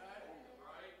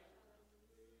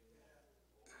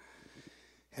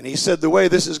 And he said the way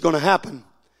this is going to happen,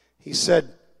 he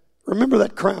said, remember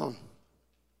that crown.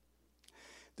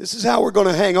 This is how we're going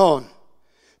to hang on.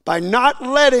 By not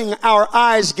letting our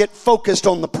eyes get focused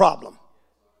on the problem,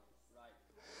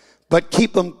 but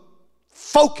keep them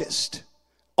focused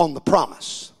on the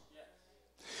promise.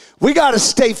 We got to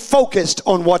stay focused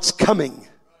on what's coming,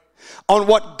 on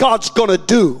what God's going to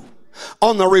do,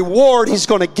 on the reward he's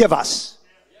going to give us.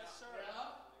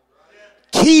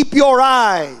 Keep your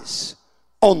eyes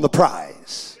on the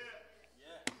prize.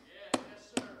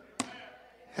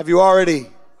 Have you already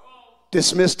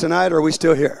dismissed tonight, or are we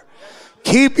still here?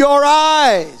 Keep your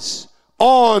eyes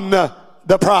on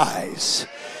the prize.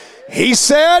 He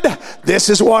said, this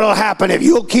is what will happen if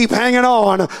you'll keep hanging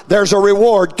on. There's a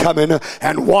reward coming,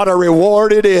 and what a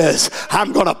reward it is.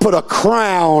 I'm going to put a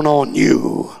crown on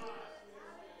you.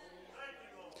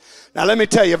 Now let me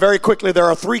tell you very quickly, there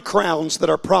are 3 crowns that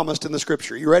are promised in the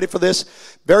scripture. You ready for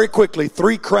this? Very quickly,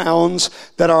 3 crowns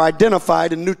that are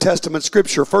identified in New Testament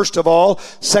scripture. First of all,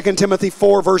 2 Timothy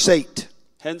 4 verse 8.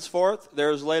 Henceforth,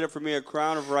 there is laid up for me a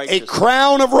crown of righteousness. A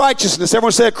crown of righteousness.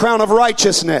 Everyone say a crown of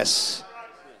righteousness.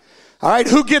 All right,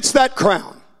 who gets that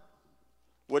crown?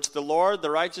 Which the Lord,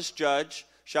 the righteous judge,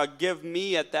 shall give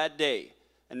me at that day.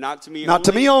 And not to me not only,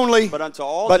 to me only, but unto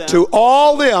all but them to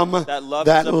all them that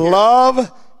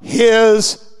love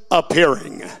his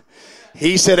appearing.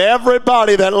 He said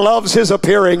everybody that loves his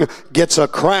appearing gets a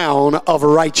crown of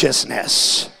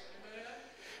righteousness.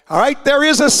 All right, there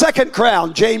is a second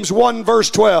crown. James 1 verse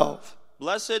 12.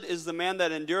 Blessed is the man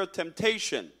that endureth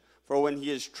temptation, for when he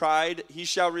is tried, he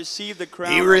shall receive the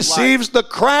crown He of receives life, the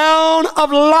crown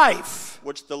of life,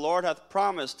 which the Lord hath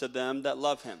promised to them that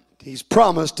love him. He's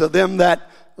promised to them that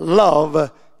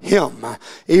love him.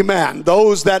 Amen.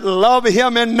 Those that love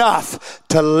him enough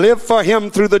to live for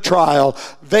him through the trial,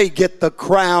 they get the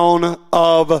crown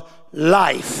of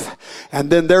life. And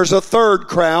then there's a third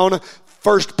crown.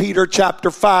 1 Peter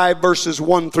chapter 5 verses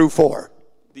 1 through 4.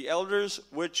 The elders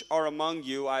which are among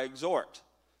you I exhort,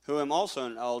 who am also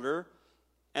an elder,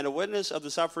 and a witness of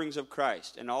the sufferings of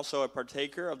Christ, and also a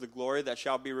partaker of the glory that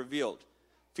shall be revealed.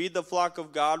 Feed the flock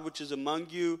of God which is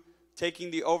among you, taking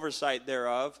the oversight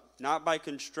thereof, not by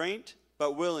constraint,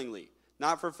 but willingly,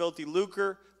 not for filthy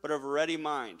lucre, but of a ready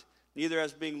mind, neither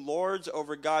as being lords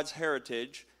over God's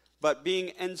heritage, but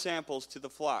being ensamples to the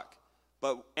flock.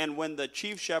 And when the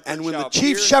chief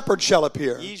shepherd shall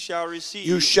appear, ye shall receive,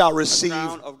 you shall receive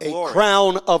a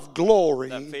crown of glory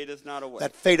that fadeth not away.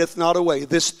 That fadeth not away.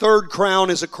 This third crown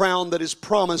is a crown that is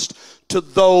promised to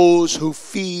those who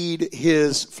feed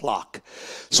his flock.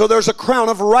 So there's a crown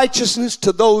of righteousness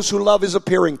to those who love his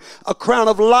appearing, a crown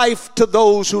of life to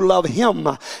those who love him,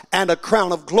 and a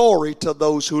crown of glory to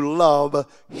those who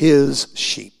love his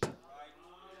sheep.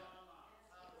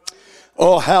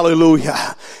 Oh,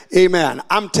 hallelujah. Amen.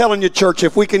 I'm telling you, church,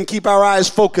 if we can keep our eyes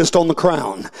focused on the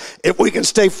crown, if we can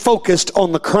stay focused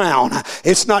on the crown,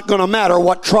 it's not going to matter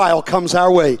what trial comes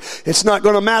our way. It's not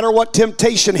going to matter what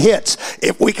temptation hits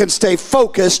if we can stay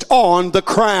focused on the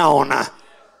crown.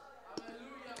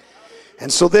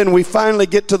 And so then we finally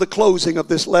get to the closing of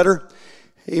this letter.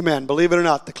 Amen. Believe it or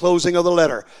not, the closing of the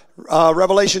letter.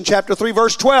 Revelation chapter 3,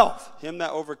 verse 12. Him that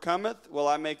overcometh will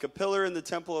I make a pillar in the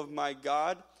temple of my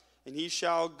God, and he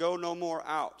shall go no more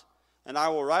out. And I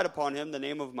will write upon him the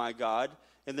name of my God,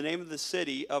 and the name of the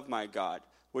city of my God,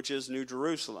 which is New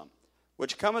Jerusalem,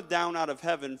 which cometh down out of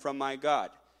heaven from my God.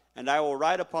 And I will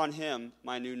write upon him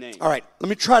my new name. All right, let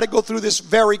me try to go through this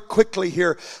very quickly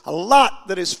here. A lot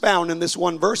that is found in this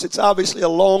one verse. It's obviously a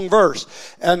long verse,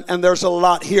 and there's a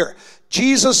lot here.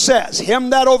 Jesus says, him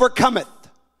that overcometh.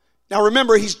 Now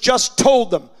remember, he's just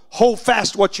told them, hold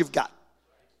fast what you've got.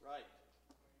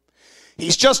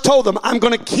 He's just told them, I'm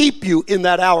going to keep you in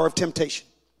that hour of temptation.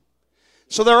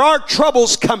 So there are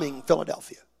troubles coming,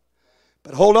 Philadelphia.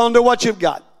 But hold on to what you've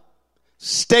got.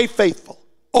 Stay faithful.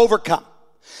 Overcome.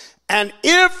 And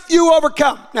if you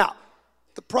overcome. Now,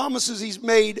 the promises he's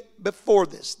made before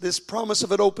this promise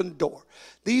of an open door,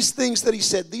 these things that he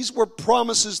said, these were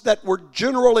promises that were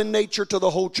general in nature to the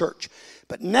whole church.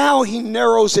 But now he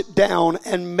narrows it down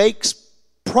and makes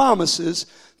promises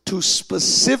to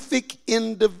specific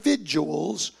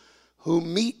individuals who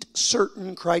meet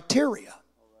certain criteria.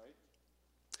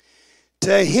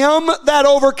 To him that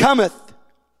overcometh,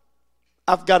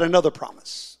 I've got another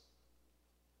promise.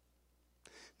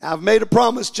 Now, I've made a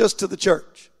promise just to the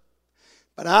church,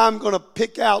 but I'm going to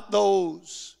pick out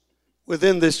those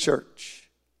within this church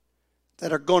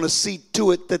that are going to see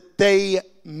to it that they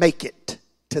make it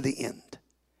to the end.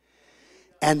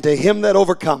 And to him that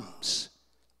overcomes,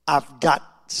 I've got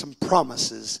some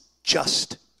promises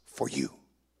just for you.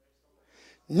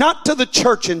 Not to the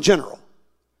church in general,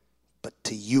 but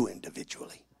to you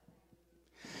individually.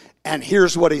 And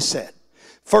here's what he said.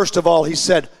 First of all, he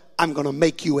said, I'm going to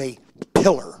make you a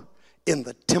pillar in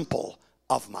the temple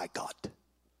of my God.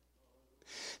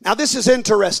 Now this is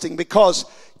interesting because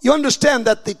you understand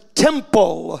that the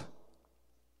temple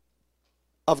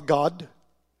of God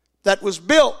that was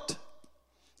built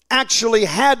actually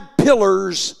had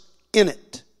pillars in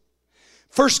it.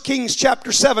 1 Kings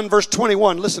chapter 7 verse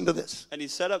 21. Listen to this. And he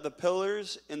set up the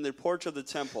pillars in the porch of the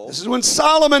temple. This is when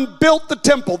Solomon built the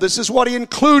temple. This is what he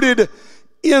included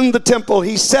in the temple.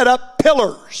 He set up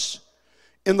pillars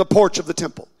in the porch of the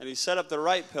temple. And he set up the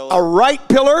right pillar. A right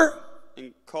pillar.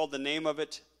 And called the name of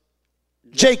it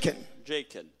Jachin.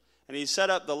 And he set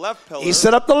up the left pillar. He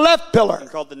set up the left pillar. And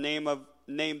called the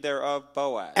name thereof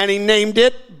Boaz. And he named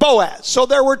it Boaz. So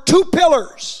there were two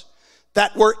pillars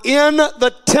that were in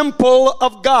the temple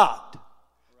of God.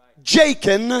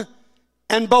 Jachin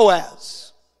and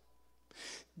Boaz.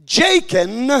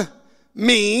 Jachin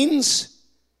means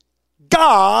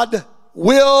God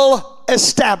will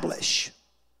establish.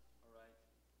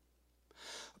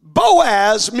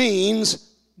 Boaz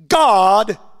means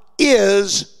God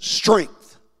is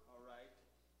strength.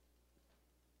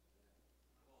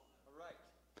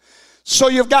 So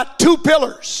you've got two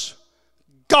pillars.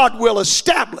 God will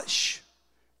establish.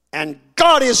 And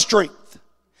God is strength.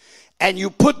 And you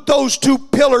put those two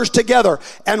pillars together,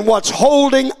 and what's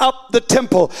holding up the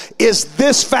temple is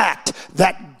this fact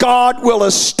that God will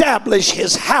establish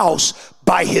his house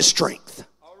by his strength.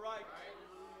 All right.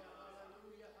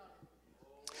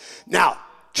 Now,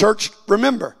 church,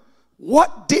 remember,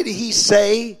 what did he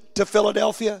say to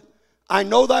Philadelphia? I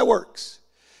know thy works.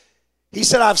 He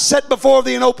said, I've set before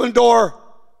thee an open door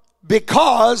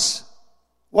because,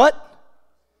 what?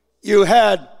 You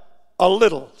had a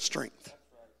little strength.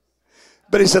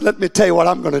 But he said, let me tell you what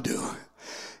I'm going to do.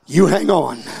 You hang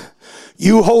on.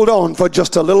 You hold on for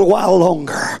just a little while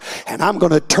longer, and I'm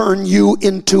going to turn you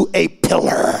into a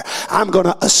pillar. I'm going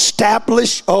to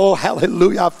establish, oh,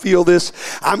 hallelujah, I feel this.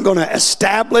 I'm going to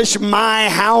establish my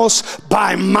house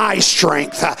by my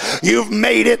strength. You've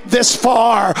made it this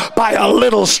far by a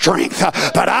little strength,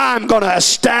 but I'm going to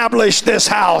establish this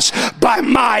house by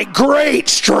my great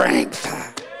strength.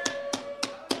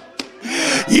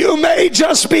 You may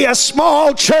just be a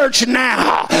small church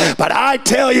now, but I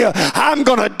tell you, I'm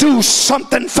going to do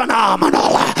something phenomenal.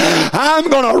 I'm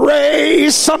going to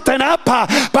raise something up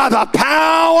by the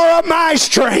power of my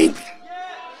strength.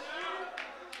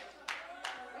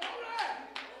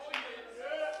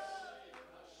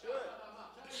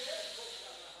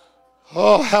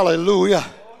 Oh, hallelujah.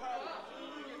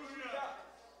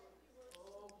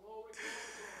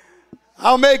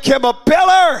 I'll make him a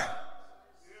pillar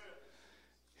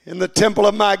in the temple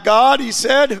of my God, he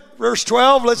said. Verse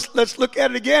 12, let's look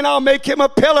at it again. I'll make him a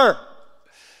pillar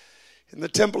in the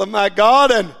temple of my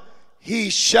God, and he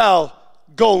shall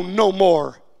go no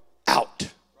more out.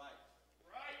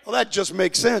 Well, that just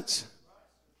makes sense.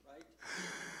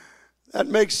 That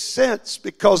makes sense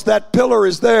because that pillar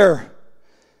is there,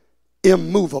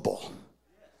 immovable,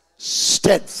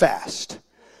 steadfast,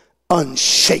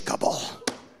 unshakable.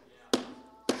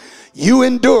 You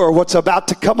endure what's about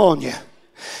to come on you.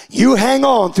 You hang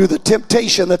on through the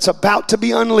temptation that's about to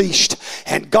be unleashed.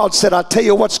 And God said, I'll tell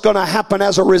you what's going to happen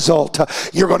as a result.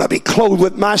 You're going to be clothed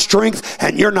with my strength,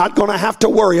 and you're not going to have to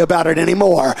worry about it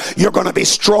anymore. You're going to be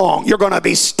strong. You're going to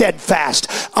be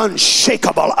steadfast,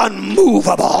 unshakable,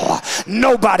 unmovable.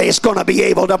 Nobody's going to be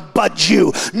able to budge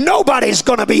you. Nobody's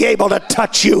going to be able to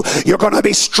touch you. You're going to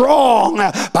be strong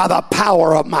by the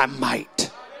power of my might.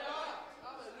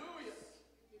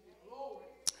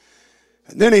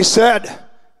 And then he said,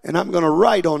 and I'm going to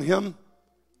write on him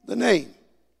the name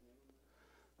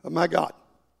of my God.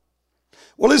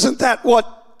 Well, isn't that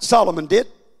what Solomon did?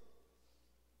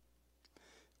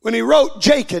 When he wrote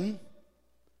Jachin,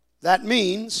 that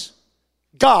means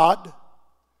God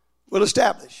will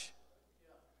establish.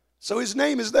 So his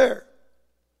name is there.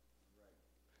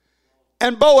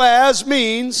 And Boaz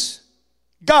means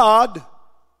God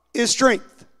is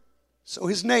strength. So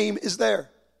his name is there.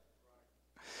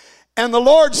 And the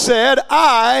Lord said,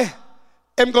 I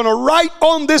am going to write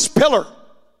on this pillar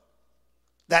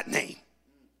that name.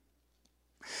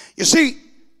 You see,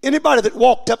 anybody that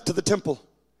walked up to the temple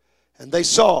and they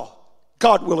saw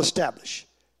God will establish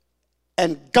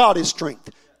and God is strength,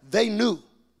 they knew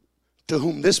to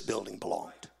whom this building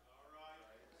belonged.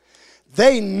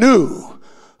 They knew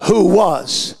who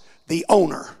was the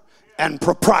owner and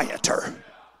proprietor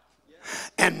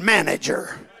and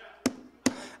manager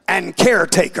and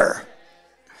caretaker.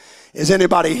 Is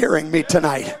anybody hearing me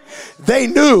tonight? They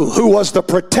knew who was the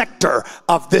protector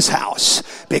of this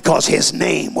house because his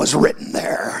name was written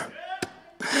there.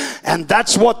 And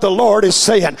that's what the Lord is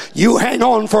saying. You hang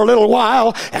on for a little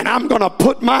while, and I'm going to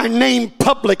put my name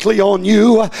publicly on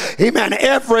you. Amen.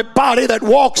 Everybody that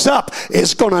walks up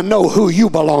is going to know who you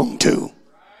belong to.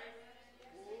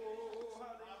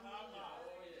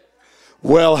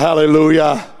 Well,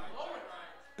 hallelujah.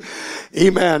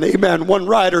 Amen, amen. One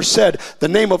writer said the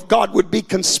name of God would be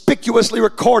conspicuously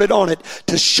recorded on it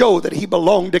to show that he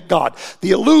belonged to God.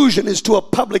 The allusion is to a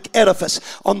public edifice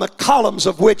on the columns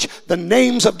of which the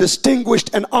names of distinguished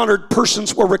and honored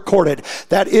persons were recorded.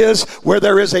 That is, where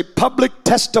there is a public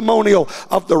testimonial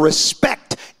of the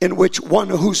respect in which one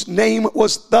whose name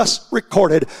was thus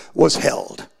recorded was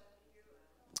held.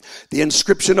 The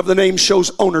inscription of the name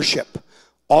shows ownership.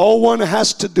 All one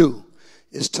has to do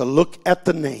is to look at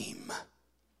the name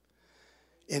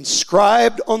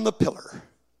inscribed on the pillar,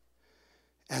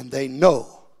 and they know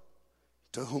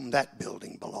to whom that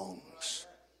building belongs.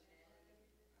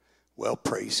 Well,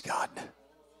 praise God.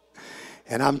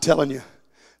 And I'm telling you,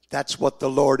 that's what the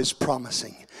Lord is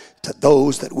promising to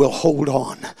those that will hold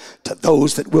on, to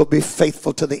those that will be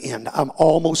faithful to the end. I'm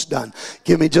almost done.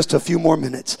 Give me just a few more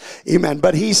minutes. Amen.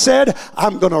 But he said,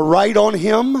 I'm going to write on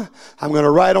him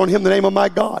the name of my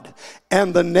God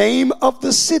and the name of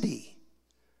the city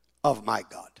of my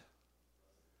God,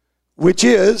 which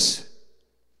is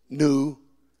New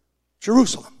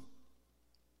Jerusalem.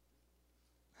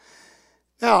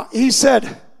 Now, he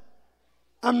said,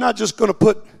 I'm not just going to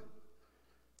put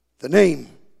the name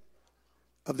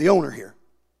of the owner here,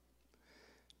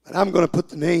 but I'm going to put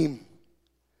the name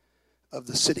of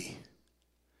the city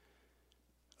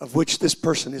of which this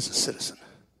person is a citizen.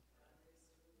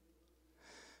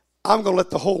 I'm going to let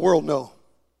the whole world know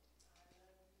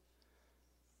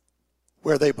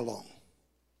where they belong.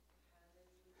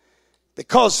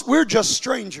 Because we're just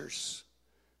strangers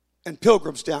and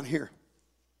pilgrims down here.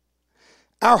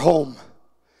 Our home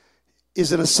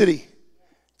is in a city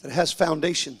that has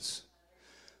foundations,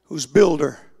 whose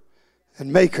builder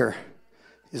and maker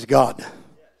is God.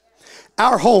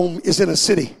 Our home is in a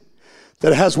city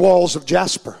that has walls of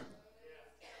jasper,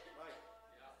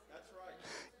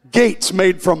 gates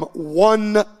made from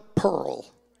one pearl.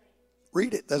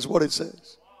 Read it, that's what it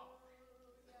says.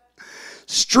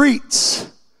 Streets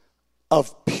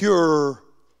of pure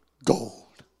gold.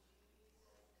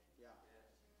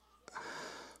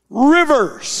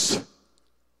 Rivers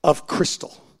of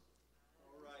crystal.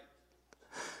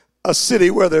 A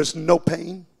city where there's no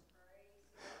pain,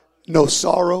 no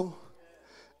sorrow,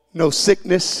 no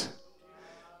sickness,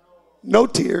 no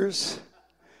tears,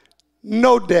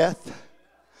 no death,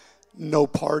 no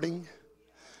parting,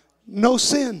 no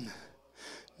sin,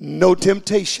 no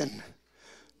temptation,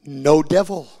 no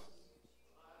devil,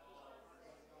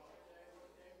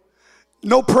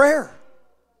 no prayer,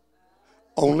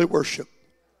 only worship.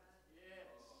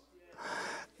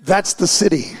 That's the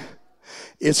city.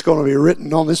 It's going to be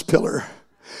written on this pillar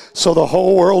so the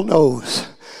whole world knows.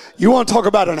 You want to talk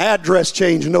about an address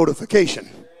change notification?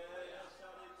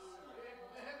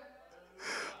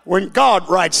 When God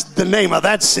writes the name of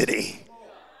that city.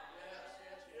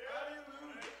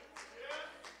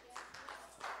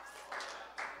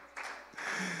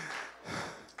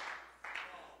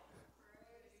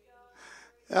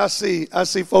 I see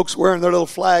folks wearing their little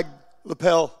flag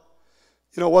lapel.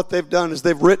 You know what they've done is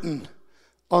they've written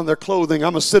on their clothing,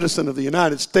 I'm a citizen of the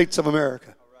United States of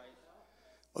America.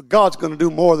 Well, God's going to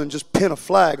do more than just pin a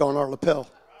flag on our lapel.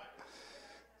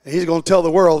 He's going to tell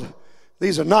the world,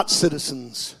 these are not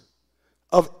citizens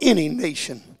of any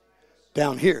nation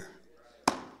down here.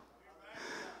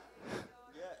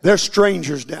 They're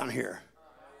strangers down here.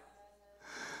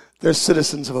 They're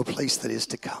citizens of a place that is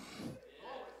to come.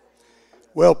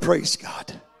 Well, praise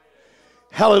God.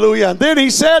 Hallelujah. And then he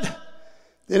said,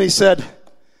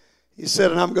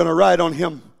 and I'm going to write on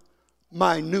him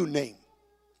my new name.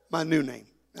 My new name.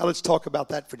 Now let's talk about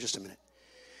that for just a minute.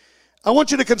 I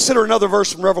want you to consider another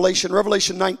verse from Revelation.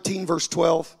 Revelation 19, verse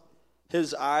 12.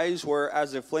 His eyes were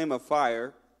as a flame of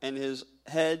fire, and his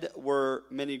head were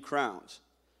many crowns.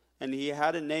 And he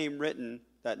had a name written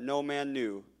that no man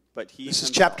knew, but he This is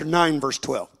himself. chapter 9, verse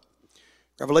 12.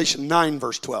 Revelation 9,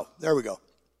 verse 12. There we go.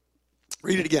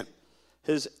 Read it again.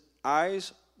 His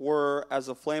eyes were as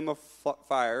a flame of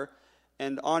fire,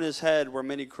 and on his head were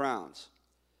many crowns.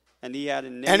 And he had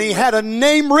a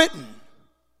name written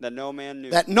that no man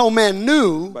knew, that no man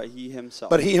knew but he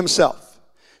himself.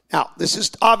 Now, this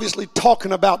is obviously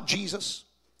talking about Jesus,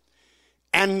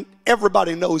 and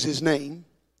everybody knows his name.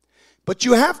 But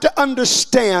you have to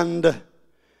understand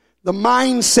the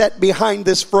mindset behind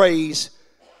this phrase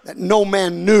that no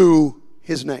man knew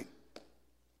his name.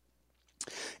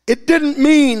 It didn't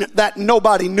mean that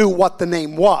nobody knew what the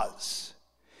name was.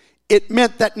 It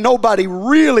meant that nobody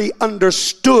really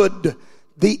understood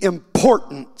the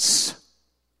importance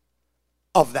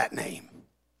of that name.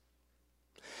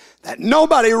 That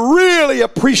nobody really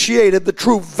appreciated the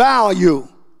true value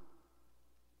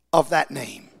of that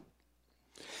name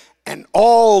and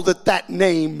all that that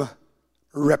name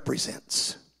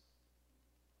represents.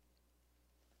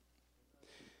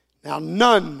 Now,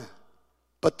 none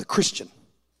but the Christian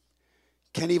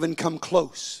can even come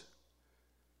close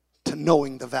to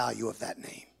knowing the value of that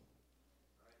name.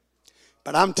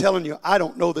 But I'm telling you, I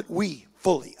don't know that we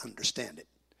fully understand it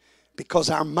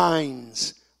because our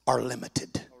minds are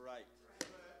limited.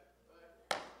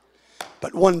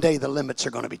 But one day the limits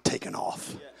are going to be taken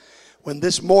off. When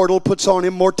this mortal puts on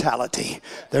immortality,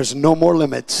 there's no more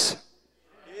limits.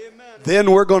 Then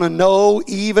we're going to know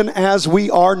even as we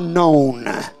are known.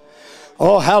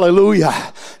 Oh,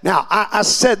 hallelujah. Now, I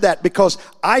said that because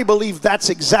I believe that's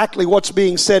exactly what's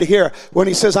being said here when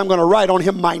he says, I'm going to write on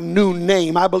him my new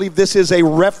name. I believe this is a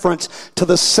reference to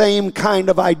the same kind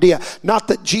of idea. Not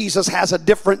that Jesus has a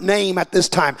different name at this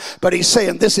time, but he's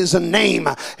saying this is a name,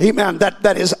 amen,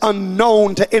 that is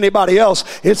unknown to anybody else.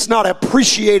 It's not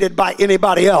appreciated by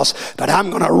anybody else, but I'm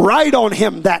going to write on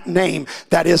him that name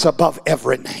that is above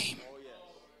every name.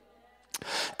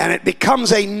 And it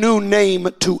becomes a new name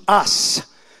to us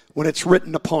when it's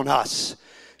written upon us.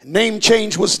 Name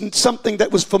change was something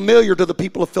that was familiar to the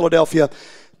people of Philadelphia.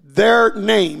 Their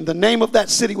name, the name of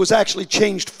that city, was actually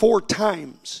changed 4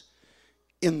 times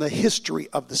in the history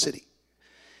of the city.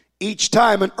 Each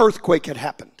time an earthquake had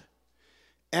happened,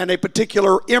 and a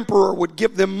particular emperor would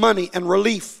give them money and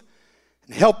relief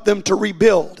and help them to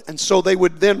rebuild. And so they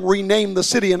would then rename the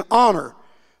city in honor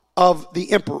of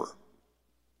the emperor.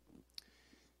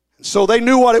 So they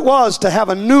knew what it was to have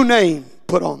a new name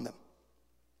put on them.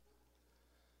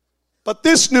 But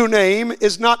this new name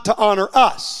is not to honor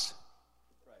us.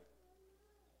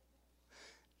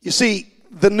 You see,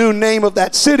 the new name of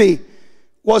that city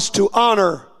was to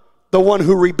honor the one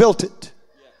who rebuilt it,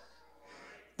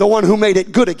 the one who made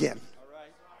it good again.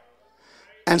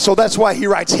 And so that's why he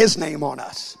writes his name on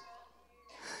us,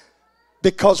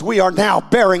 because we are now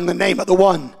bearing the name of the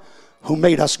one who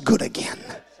made us good again.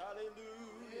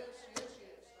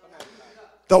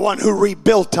 the one who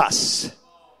rebuilt us,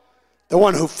 the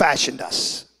one who fashioned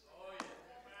us.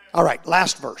 All right,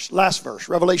 last verse.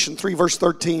 Revelation 3, verse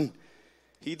 13.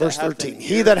 Verse 13.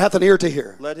 He that hath an ear to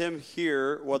hear. Let him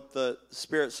hear what the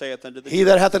Spirit saith unto the churches. He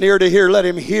that hath an ear to hear, let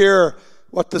him hear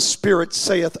what the Spirit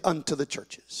saith unto the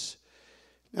churches.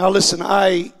 Now listen,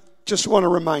 I just want to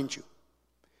remind you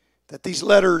that these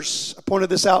letters, I pointed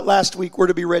this out last week, were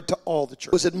to be read to all the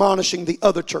churches. He was admonishing the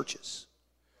other churches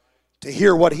to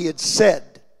hear what he had said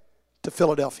to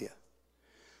Philadelphia,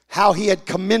 how he had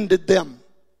commended them,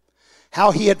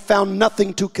 how he had found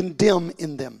nothing to condemn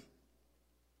in them.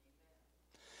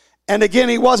 And again,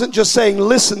 he wasn't just saying,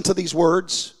 listen to these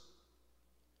words,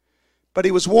 but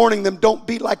he was warning them, don't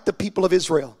be like the people of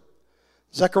Israel.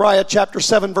 Zechariah chapter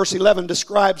 7, verse 11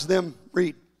 describes them.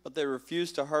 Read. But they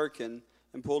refused to hearken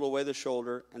and pulled away the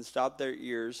shoulder and stopped their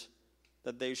ears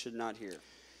that they should not hear.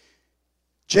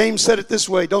 James said it this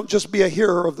way, don't just be a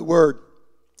hearer of the word,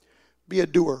 be a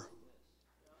doer.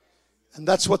 And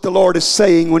that's what the Lord is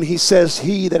saying when he says,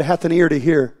 he that hath an ear to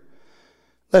hear,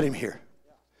 let him hear.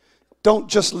 Don't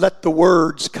just let the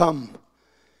words come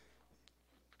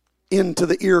into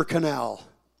the ear canal.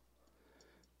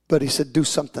 But he said, do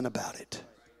something about it.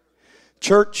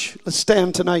 Church, let's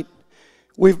stand tonight.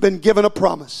 We've been given a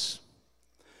promise.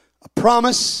 A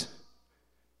promise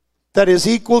that is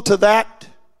equal to that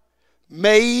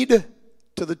made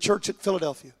to the church at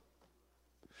Philadelphia.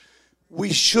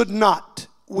 We should not,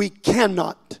 we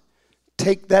cannot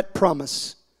take that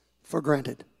promise for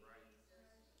granted.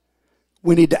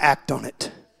 We need to act on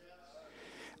it.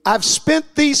 I've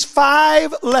spent these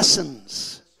 5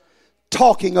 lessons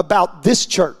talking about this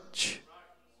church,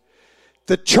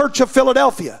 the Church of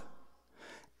Philadelphia,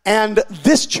 and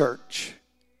this church,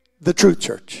 the Truth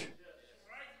Church.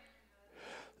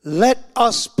 Let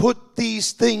us put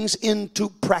these things into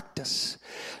practice.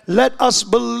 Let us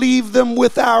believe them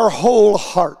with our whole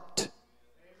heart.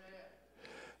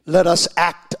 Let us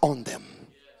act on them.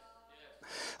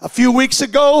 A few weeks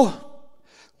ago,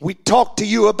 we talked to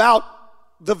you about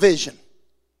the vision.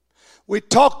 We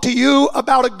talked to you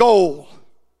about a goal.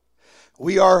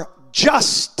 We are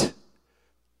just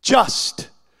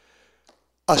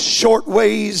a short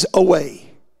ways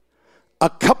away, a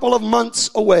couple of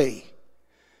months away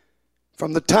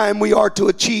from the time we are to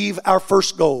achieve our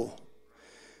first goal.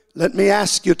 Let me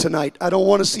ask you tonight, I don't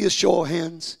want to see a show of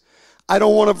hands. I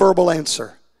don't want a verbal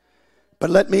answer. But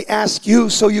let me ask you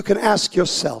so you can ask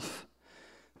yourself,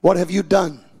 what have you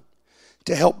done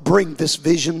to help bring this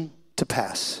vision to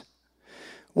pass?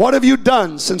 What have you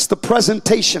done since the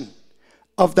presentation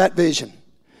of that vision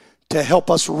to help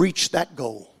us reach that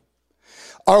goal?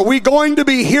 Are we going to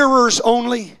be hearers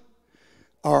only?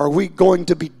 Or are we going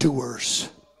to be doers?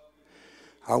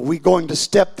 Are we going to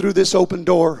step through this open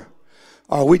door?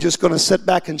 Or are we just going to sit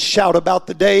back and shout about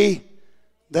the day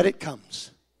that it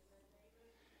comes?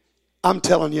 I'm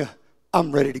telling you,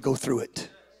 I'm ready to go through it.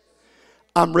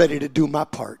 I'm ready to do my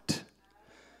part.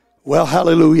 Well,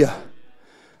 hallelujah.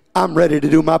 I'm ready to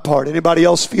do my part. Anybody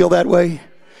else feel that way?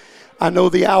 I know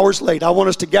the hour's late. I want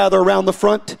us to gather around the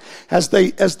front as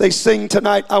they sing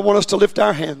tonight. I want us to lift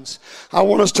our hands. I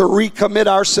want us to recommit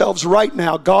ourselves right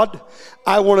now. God,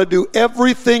 I want to do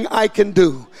everything I can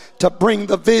do to bring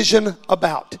the vision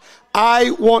about.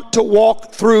 I want to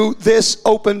walk through this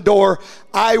open door.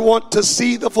 I want to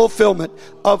see the fulfillment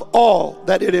of all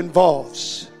that it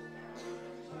involves.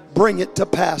 Bring it to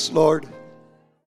pass, Lord.